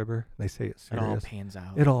pan-tribber. They say it's serious. It all pans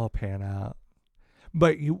out. It'll all pan out.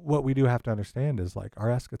 But what we do have to understand is like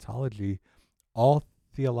our eschatology, all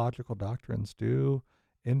theological doctrines do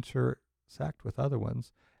intersect with other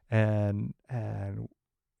ones. And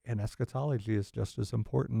eschatology is just as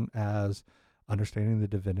important as understanding the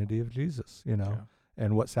divinity of Jesus,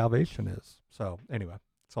 and what salvation is. So anyway,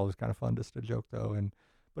 it's always kind of fun just to joke though.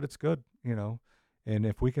 But it's good, and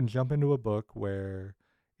if we can jump into a book where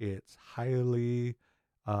it's highly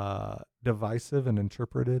divisive and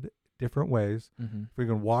interpreted different ways, if we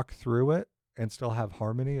can walk through it and still have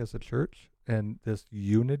harmony as a church and this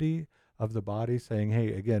unity of the body saying,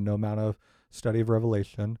 hey, again, no amount of study of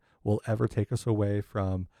Revelation will ever take us away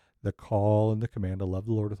from the call and the command to love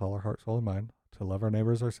the Lord with all our heart, soul, and mind, to love our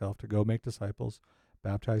neighbors ourselves, to go make disciples,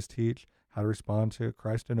 baptize, teach, how to respond to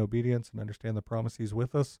Christ in obedience and understand the promise he's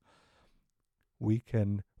with us. We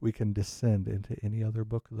can descend into any other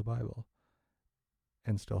book of the Bible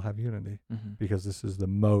and still have unity, because this is the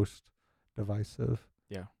most divisive.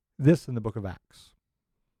 Yeah. This in the book of Acts.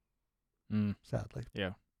 Sadly.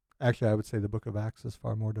 Yeah. Actually, I would say the book of Acts is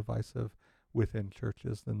far more divisive within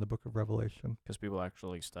churches than the book of Revelation. Because people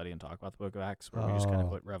actually study and talk about the book of Acts, where we just kind of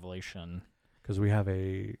put Revelation. Because we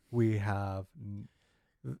have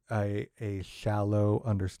a shallow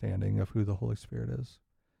understanding of who the Holy Spirit is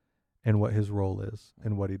and what his role is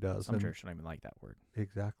and what he does. Some churches don't even like that word.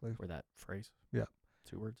 Exactly. Or that phrase. Yeah.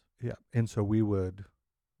 2 words. Yeah. And so we would,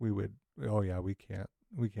 we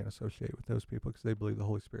can't associate with those people because they believe the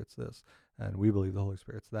Holy Spirit's this and we believe the Holy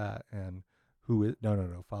Spirit's that. And who is,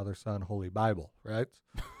 no, Father, Son, Holy Bible, right?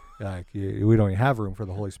 Like we don't even have room for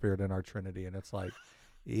the Holy Spirit in our Trinity. And it's like,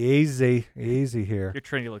 easy here. Your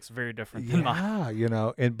Trinity looks very different than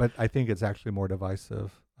mine. But I think it's actually more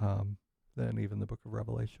divisive than even the book of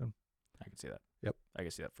Revelation. I can see that. Yep. I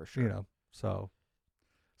can see that for sure.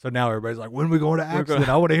 So now everybody's like, when are we going to Acts? Then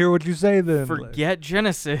I want to hear what you say then. Forget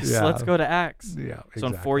Genesis. Yeah. Let's go to Acts. Yeah, exactly. So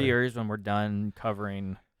in 4 years when we're done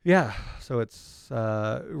covering. Yeah. So it's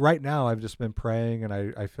right now I've just been praying and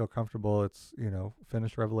I feel comfortable. It's,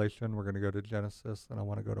 finish Revelation. We're going to go to Genesis. Then I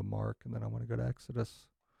want to go to Mark and then I want to go to Exodus.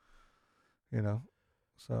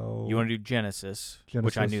 So. You want to do Genesis,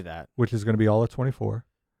 which I knew that. Which is going to be all of 24.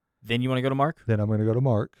 Then you want to go to Mark? Then I'm going to go to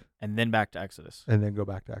Mark. And then back to Exodus. And then go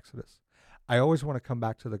back to Exodus. I always want to come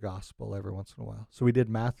back to the gospel every once in a while. So we did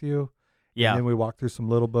Matthew. Yeah. And then we walked through some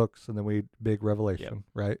little books and then we big Revelation,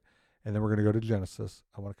 right? And then we're going to go to Genesis.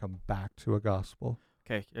 I want to come back to a gospel.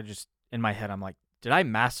 Okay. Just in my head, I'm like, did I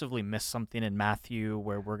massively miss something in Matthew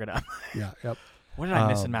where we're going to. Yeah. Yep. What did I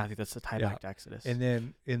miss in Matthew that's the tie back to Exodus?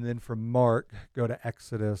 And then from Mark, go to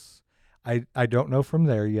Exodus. I don't know from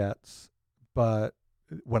there yet, but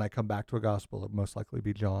when I come back to a gospel, it'll most likely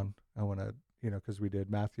be John. I want to, because we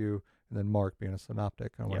did Matthew and then Mark being a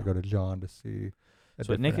synoptic. I want to go to John to see.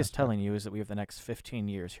 So what Nick is telling you is that we have the next 15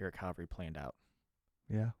 years here at Calvary planned out.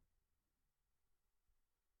 Yeah.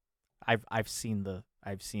 I've seen the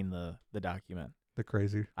document. The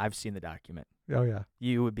crazy. I've seen the document. Oh yeah.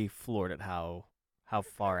 You would be floored at how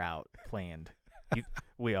far out planned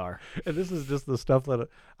we are. And this is just the stuff that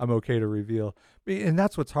I'm okay to reveal. And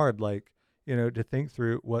that's what's hard, like, to think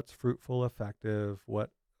through what's fruitful, effective, what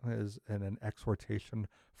is an exhortation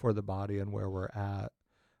for the body and where we're at.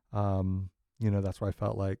 That's why I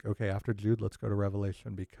felt like, okay, after Jude, let's go to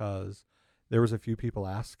Revelation, because there was a few people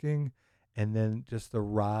asking, and then just the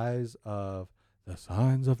rise of the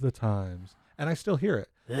signs of the times. And I still hear it.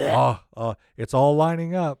 It's all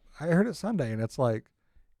lining up. I heard it Sunday, and it's like,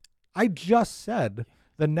 I just said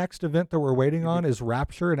the next event that we're waiting on is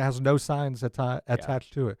rapture and it has no signs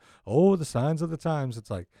attached to it. Oh, the signs of the times.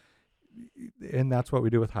 It's like, and that's what we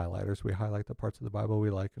do with highlighters. We highlight the parts of the Bible we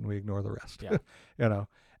like and we ignore the rest. Yeah.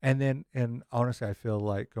 And honestly, I feel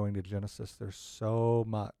like going to Genesis, there's so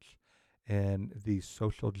much in the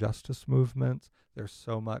social justice movement. There's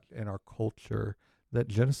so much in our culture that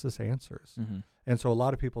Genesis answers. Mm-hmm. And so a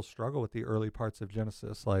lot of people struggle with the early parts of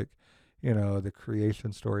Genesis, like, the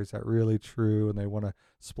creation story, is that really true? And they want to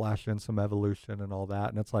splash in some evolution and all that.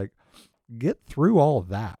 And it's like, get through all of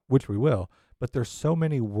that, which we will. But there's so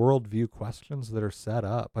many worldview questions that are set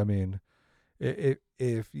up. I mean,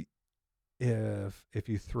 if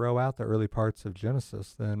you throw out the early parts of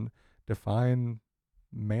Genesis, then define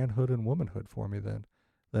manhood and womanhood for me. Then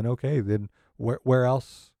okay. Then where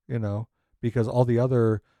else? Because all the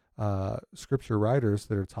other scripture writers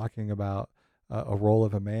that are talking about a role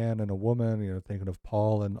of a man and a woman, thinking of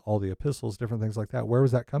Paul and all the epistles, different things like that. Where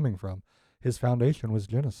was that coming from? His foundation was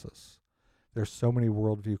Genesis. There's so many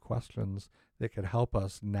worldview questions that could help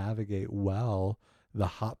us navigate well the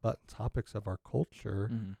hot button topics of our culture,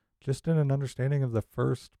 just in an understanding of the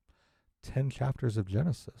first 10 chapters of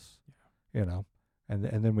Genesis, and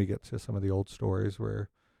then we get to some of the old stories where,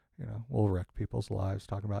 we'll wreck people's lives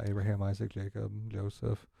talking about Abraham, Isaac, Jacob,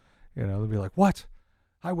 Joseph. They'll be like, what?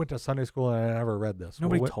 I went to Sunday school and I never read this.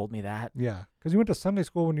 Nobody told me that. Yeah, because you went to Sunday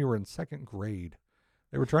school when you were in second grade.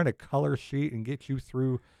 They were trying to color sheet and get you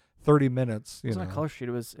through 30 minutes. It wasn't a color sheet.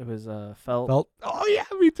 It was felt. Felt. Oh yeah,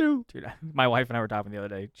 me too. Dude, my wife and I were talking the other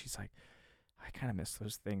day. She's like, I kind of miss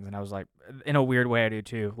those things. And I was like, in a weird way, I do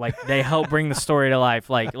too. Like, they help bring the story to life.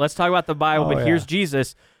 Like, let's talk about the Bible, but here's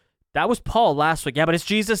Jesus. That was Paul last week. Yeah, but it's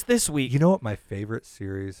Jesus this week. You know what my favorite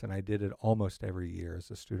series, and I did it almost every year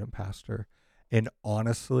as a student pastor, and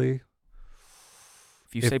honestly,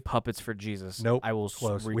 if you say puppets for Jesus, nope, I will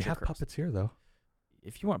close. We have puppets here, though.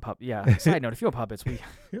 If you want puppets, yeah. Side note, if you want puppets, we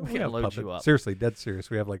can load puppets. you up. Seriously, dead serious.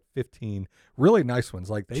 We have like 15 really nice ones.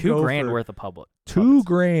 Like, they $2 go grand for worth of puppets.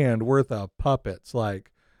 $2,000 worth of puppets.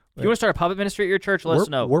 Like, if you want to start a puppet ministry at your church, let us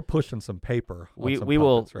know. We're pushing some paper. We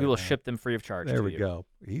will ship them free of charge. There we go.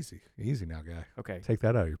 Easy now, guy. Okay, take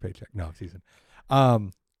that out of your paycheck. No, I'm teasing.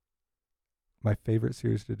 My favorite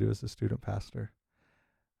series to do as a student pastor.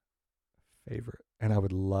 And I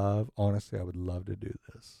would love to do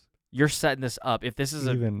this. You're setting this up. If this is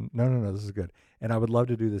no, this is good. And I would love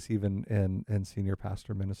to do this even in senior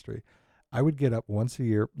pastor ministry. I would get up once a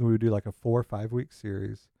year. We would do like a 4 or 5 week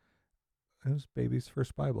series. It was Baby's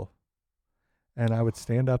First Bible. And I would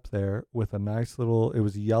stand up there with a nice little, it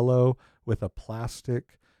was yellow with a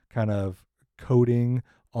plastic kind of coating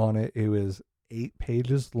on it. It was 8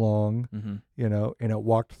 pages long, and it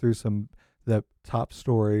walked through the top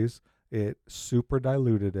stories. It super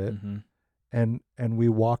diluted it. And we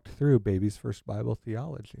walked through Baby's First Bible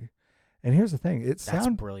theology. And here's the thing. That's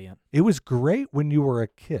brilliant. It was great when you were a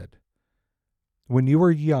kid. When you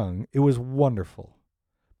were young, it was wonderful.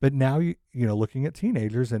 But now, looking at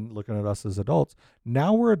teenagers and looking at us as adults,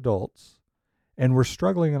 now we're adults and we're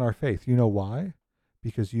struggling in our faith. You know why?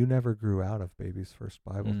 Because you never grew out of Baby's First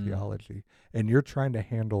Bible theology. And you're trying to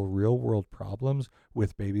handle real world problems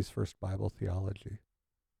with Baby's First Bible theology.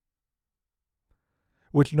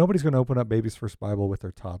 Which nobody's going to open up Baby's First Bible with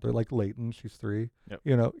their toddler, like Leighton, she's 3. Yep.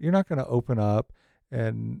 You're not going to open up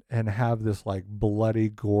and have this like bloody,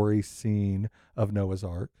 gory scene of Noah's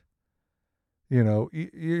Ark.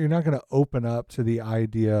 You're not going to open up to the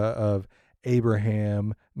idea of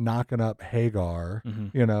Abraham knocking up Hagar.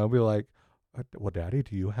 Be like, well, Daddy,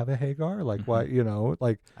 do you have a Hagar? Like, why?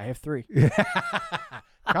 Like, I have 3.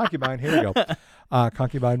 Concubine. Here we go.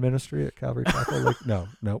 Concubine ministry at Calvary Chapel. Like, no,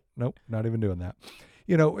 not even doing that.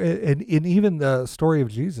 And even the story of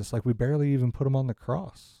Jesus, like, we barely even put him on the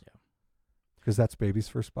cross. Yeah. Because that's Baby's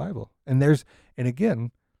First Bible. And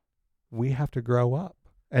again, we have to grow up.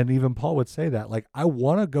 And even Paul would say that, like, I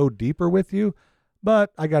want to go deeper with you,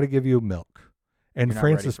 but I got to give you milk. And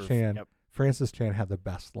Francis Chan had the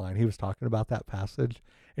best line. He was talking about that passage,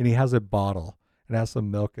 and he has a bottle and has some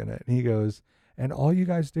milk in it. And he goes, and all you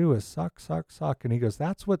guys do is suck, suck, suck. And he goes,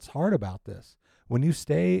 that's what's hard about this. When you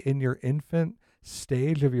stay in your infant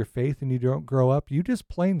stage of your faith and you don't grow up, you just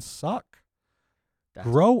plain suck.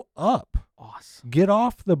 Grow up. Awesome. Get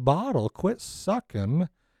off the bottle. Quit sucking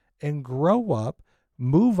and grow up.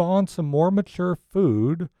 Move on some more mature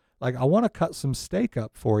food. Like, I want to cut some steak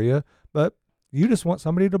up for you, but you just want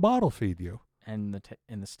somebody to bottle feed you. And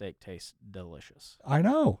the steak tastes delicious. I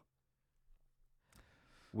know.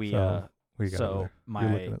 My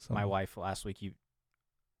wife last week, you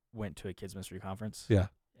went to a kids ministry conference. Yeah.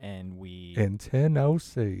 And we in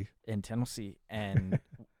Tennessee. And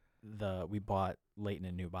we bought Leighton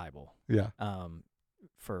a new Bible. Yeah.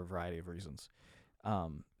 For a variety of reasons.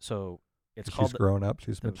 So she's grown up.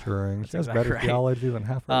 She's maturing. She has better theology than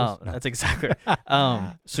half of us. No. That's exactly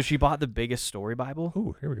right. So she bought the biggest story Bible.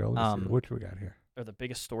 Oh, here we go. Let's see. What we got here? Or the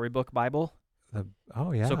biggest storybook Bible.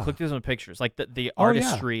 Yeah. So click through some pictures. Like the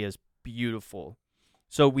artistry is beautiful.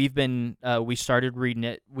 So we started reading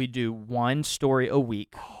it. We do one story a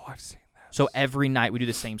week. Oh, I've seen that. So every night we do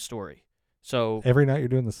the same story. So every night you're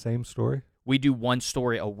doing the same story? We do one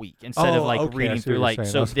story a week instead of reading through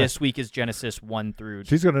this week is Genesis 1 through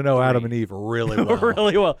She's going to know 3. Adam and Eve really well.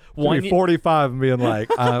 Really well. 45 and being like,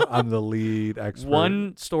 I'm the lead expert.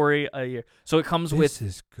 One story a year. So it comes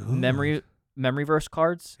with memory verse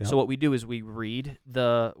cards. Yep. So what we do is we read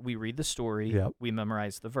the story, we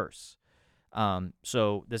memorize the verse.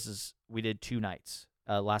 So we did 2 nights.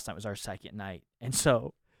 Last night was our second night. And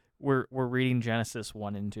so we're reading Genesis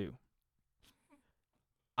 1 and 2.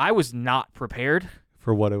 I was not prepared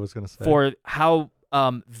for what I was going to say. For how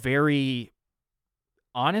very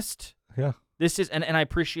honest this is, and I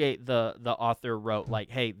appreciate the author wrote like,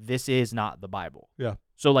 hey, this is not the Bible. Yeah.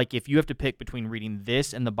 So like if you have to pick between reading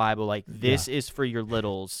this and the Bible, like this is for your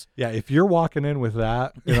littles. Yeah, if you're walking in with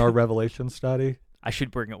that in our Revelation study, I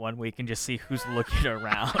should bring it one week and just see who's looking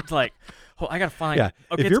around. Like, oh, I gotta find. Yeah,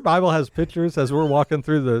 okay, if your Bible has pictures as we're walking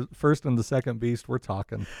through the first and the second beast, we're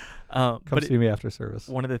talking. Come see me after service.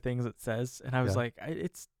 One of the things it says, and I was like,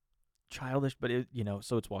 it's childish, but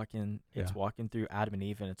so it's walking through Adam and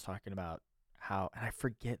Eve, and it's talking about how, and I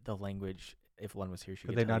forget the language. If one was here, she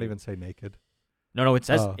could they not even say naked? No, it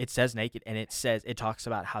says naked, and it talks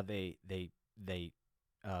about how their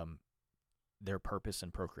purpose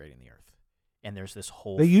in procreating the earth. And there's this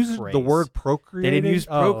whole They use phrase. the word procreate. They didn't use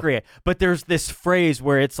procreate, but there's this phrase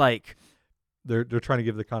where it's like they're trying to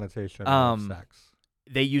give the connotation of sex.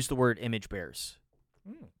 They use the word image bearers,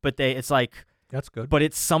 but it's like that's good. But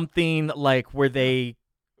it's something like where they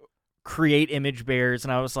create image bearers,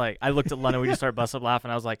 and I was like, I looked at Lena, we just started busting up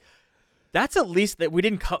laughing. I was like, that's at least that we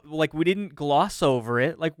didn't gloss over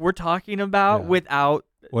it. Like we're talking about without.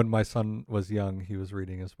 When my son was young, he was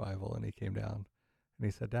reading his Bible, and he came down, and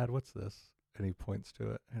he said, "Dad, what's this?" And he points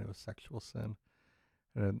to it, and it was sexual sin.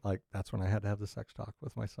 And then, like, that's when I had to have the sex talk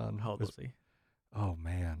with my son. How old was he? Oh,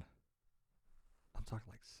 man. I'm talking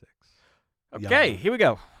like 6. Okay, young. Here we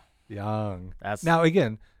go. Young. Now,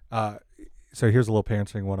 again, so here's a little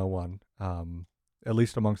parenting 101. At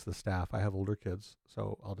least amongst the staff, I have older kids,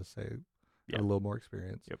 so I'll just say a little more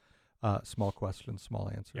experience. Yep. Small questions,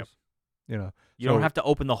 small answers. Yep. You don't have to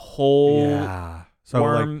open the whole So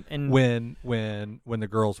worm. Like and when the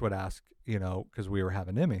girls would ask, because we were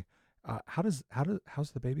having Emmy, how's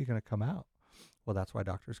the baby going to come out? Well, that's why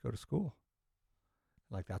doctors go to school.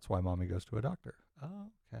 Like that's why mommy goes to a doctor. Oh,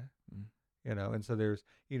 okay. And so there's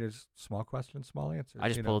just small questions, small answers. I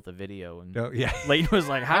just pulled up the video and Leighton was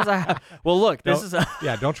like, "How's that?" Well, look, this is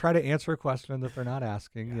don't try to answer a question that they're not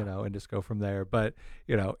asking, and just go from there. But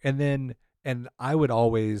and I would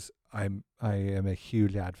always. I am a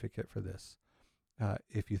huge advocate for this.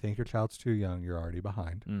 If you think your child's too young, you're already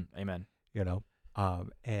behind. Amen.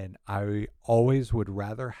 And I always would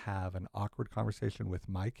rather have an awkward conversation with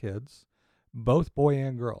my kids, both boy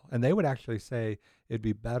and girl. And they would actually say it'd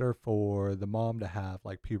be better for the mom to have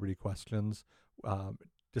like puberty questions,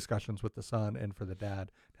 discussions with the son, and for the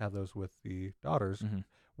dad to have those with the daughters. Mm-hmm.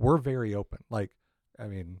 We're very open. Like, I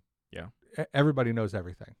mean, everybody knows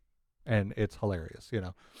everything. And it's hilarious,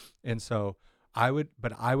 And so I would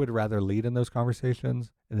rather lead in those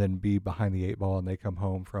conversations and then be behind the 8 ball and they come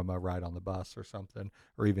home from a ride on the bus or something,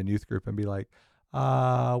 or even youth group and be like,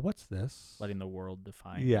 what's this? Letting the world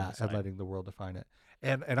define. Yeah, and letting the world define it.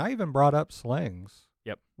 And I even brought up slangs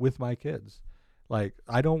with my kids. Like,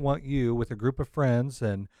 I don't want you with a group of friends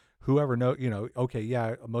and whoever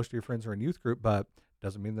okay, most of your friends are in youth group, but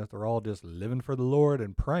doesn't mean that they're all just living for the Lord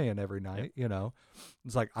and praying every night,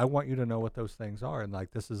 It's like, I want you to know what those things are. And like,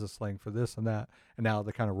 this is a slang for this and that. And now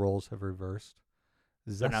the kind of roles have reversed.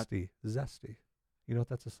 Zesty. You know what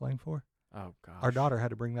that's a slang for? Oh, gosh. Our daughter had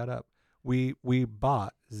to bring that up. We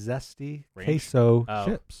bought Zesty queso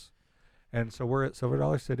chips. And so we're at Silver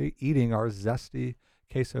Dollar City eating our Zesty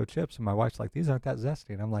queso chips. And my wife's like, these aren't that zesty.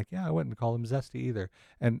 And I'm like, yeah, I wouldn't call them zesty either.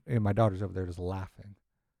 And my daughter's over there just laughing.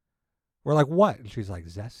 We're like, what? And she's like,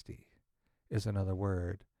 zesty is another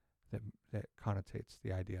word that connotates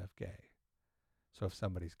the idea of gay. So if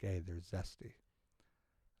somebody's gay, they're zesty.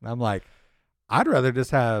 And I'm like, I'd rather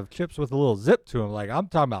just have chips with a little zip to them. Like, I'm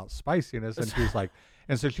talking about spiciness. And she's like,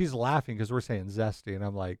 and so she's laughing because we're saying zesty. And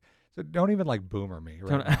I'm like, so don't even like boomer me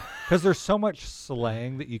right now. Because there's so much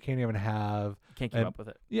slang that you can't even have. You can't keep up with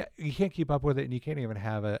it. Yeah, you can't keep up with it. And you can't even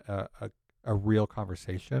have a real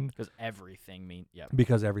conversation because everything means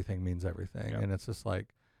everything. And it's just like,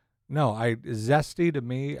 no, zesty to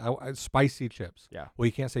me, spicy chips. Well,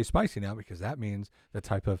 you can't say spicy now because that means the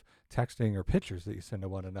type of texting or pictures that you send to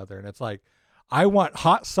one another. And it's like, I want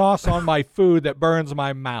hot sauce on my food that burns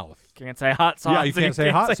my mouth. Can't say hot sauce. Yeah, you can't say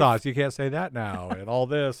hot sauce. You can't say that now and all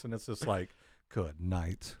this. And it's just like, good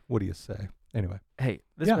night. What do you say? Anyway. Hey,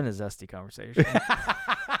 this has been a zesty conversation.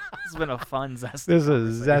 It's been a fun, zesty This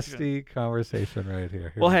is a zesty conversation right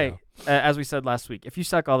here. Well, hey, as we said last week, if you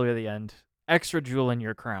stuck all the way to the end, extra jewel in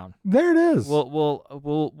your crown. There it is. We'll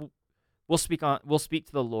speak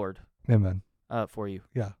to the Lord. Amen. For you.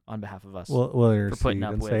 Yeah. On behalf of us. We'll for putting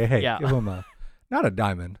up and with. Say, hey, give him not a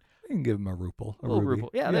diamond, You can give him a ruble. A little ruby.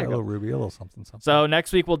 ruble. Yeah, there you a go. little ruby, a little something. So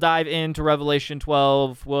next week we'll dive into Revelation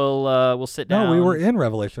 12. We'll sit down. No, we were in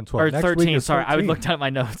Revelation 12. Or Next 13. Week is Sorry, 13. I looked at my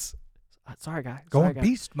notes. Sorry, guy. Go Sorry, in guy.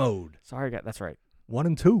 beast mode. Sorry, guy. That's right. 1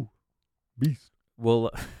 and 2. Beast.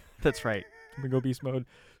 That's right. We go beast mode.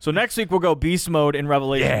 So next week we'll go beast mode in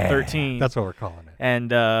Revelation 13. That's what we're calling it.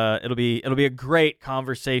 And it'll be a great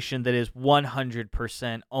conversation that is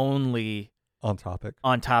 100% only on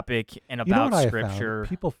topic and about what Scripture.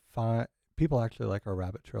 I found? People actually like our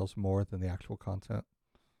rabbit trails more than the actual content.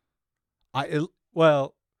 I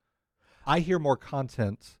hear more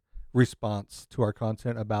content response to our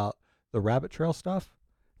content about the rabbit trail stuff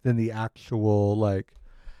than the actual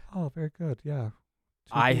oh, very good, yeah.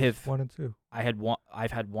 1 and 2.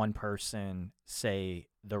 I've had one person say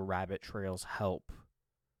the rabbit trails help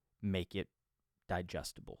make it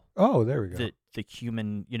digestible. Oh, there we go. The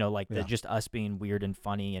human, the just us being weird and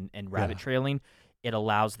funny and rabbit trailing, it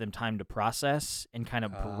allows them time to process and kind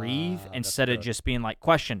of breathe instead of just being like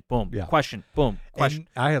question, boom, question, boom, question.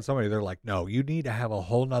 And I had somebody, they're like, no, you need to have a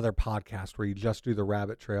whole nother podcast where you just do the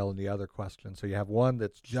rabbit trail and the other question. So you have one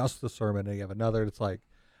that's just the sermon and you have another that's like,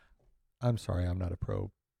 I'm sorry, I'm not a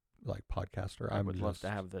pro podcaster. I would love to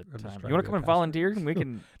have the time. You want to come and volunteer and we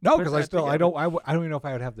can No, because I don't even know if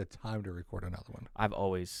I would have the time to record another one. I've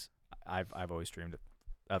always dreamed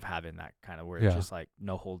of having that kind of where it's just like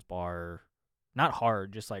no holds bar, not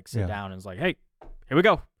hard, just like sit down and it's like, hey, here we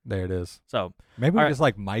go. There it is. So maybe we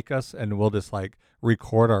just mic us and we'll just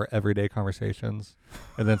record our everyday conversations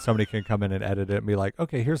and then somebody can come in and edit it and be like,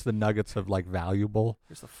 okay, here's the nuggets of valuable.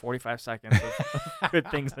 Here's the 45 seconds of good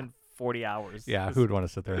things in 40 hours. Yeah, who would want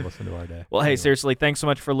to sit there and listen to our day? Well, hey, seriously, thanks so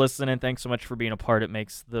much for listening. Thanks so much for being a part. It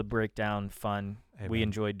makes the breakdown fun. Amen. We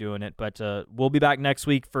enjoyed doing it. But we'll be back next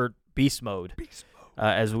week for Beast Mode.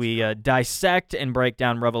 As we dissect and break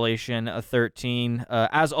down Revelation 13.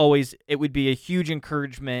 As always, it would be a huge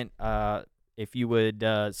encouragement if you would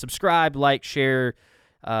subscribe, like, share,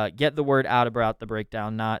 get the word out about the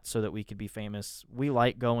breakdown, not so that we could be famous. We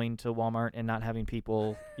like going to Walmart and not having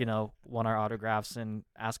people, want our autographs and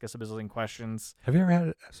ask us a bazillion questions. Have you ever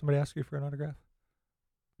had somebody ask you for an autograph?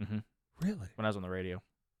 Mm-hmm. Really? When I was on the radio.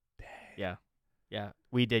 Dang. Yeah. Yeah.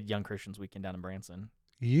 We did Young Christians Weekend down in Branson.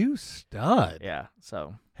 You stud. Yeah.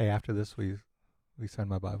 So. Hey, after this, we sign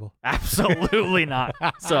my Bible? Absolutely not.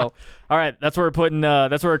 So, all right. That's where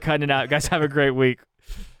we're cutting it out. Guys, have a great week.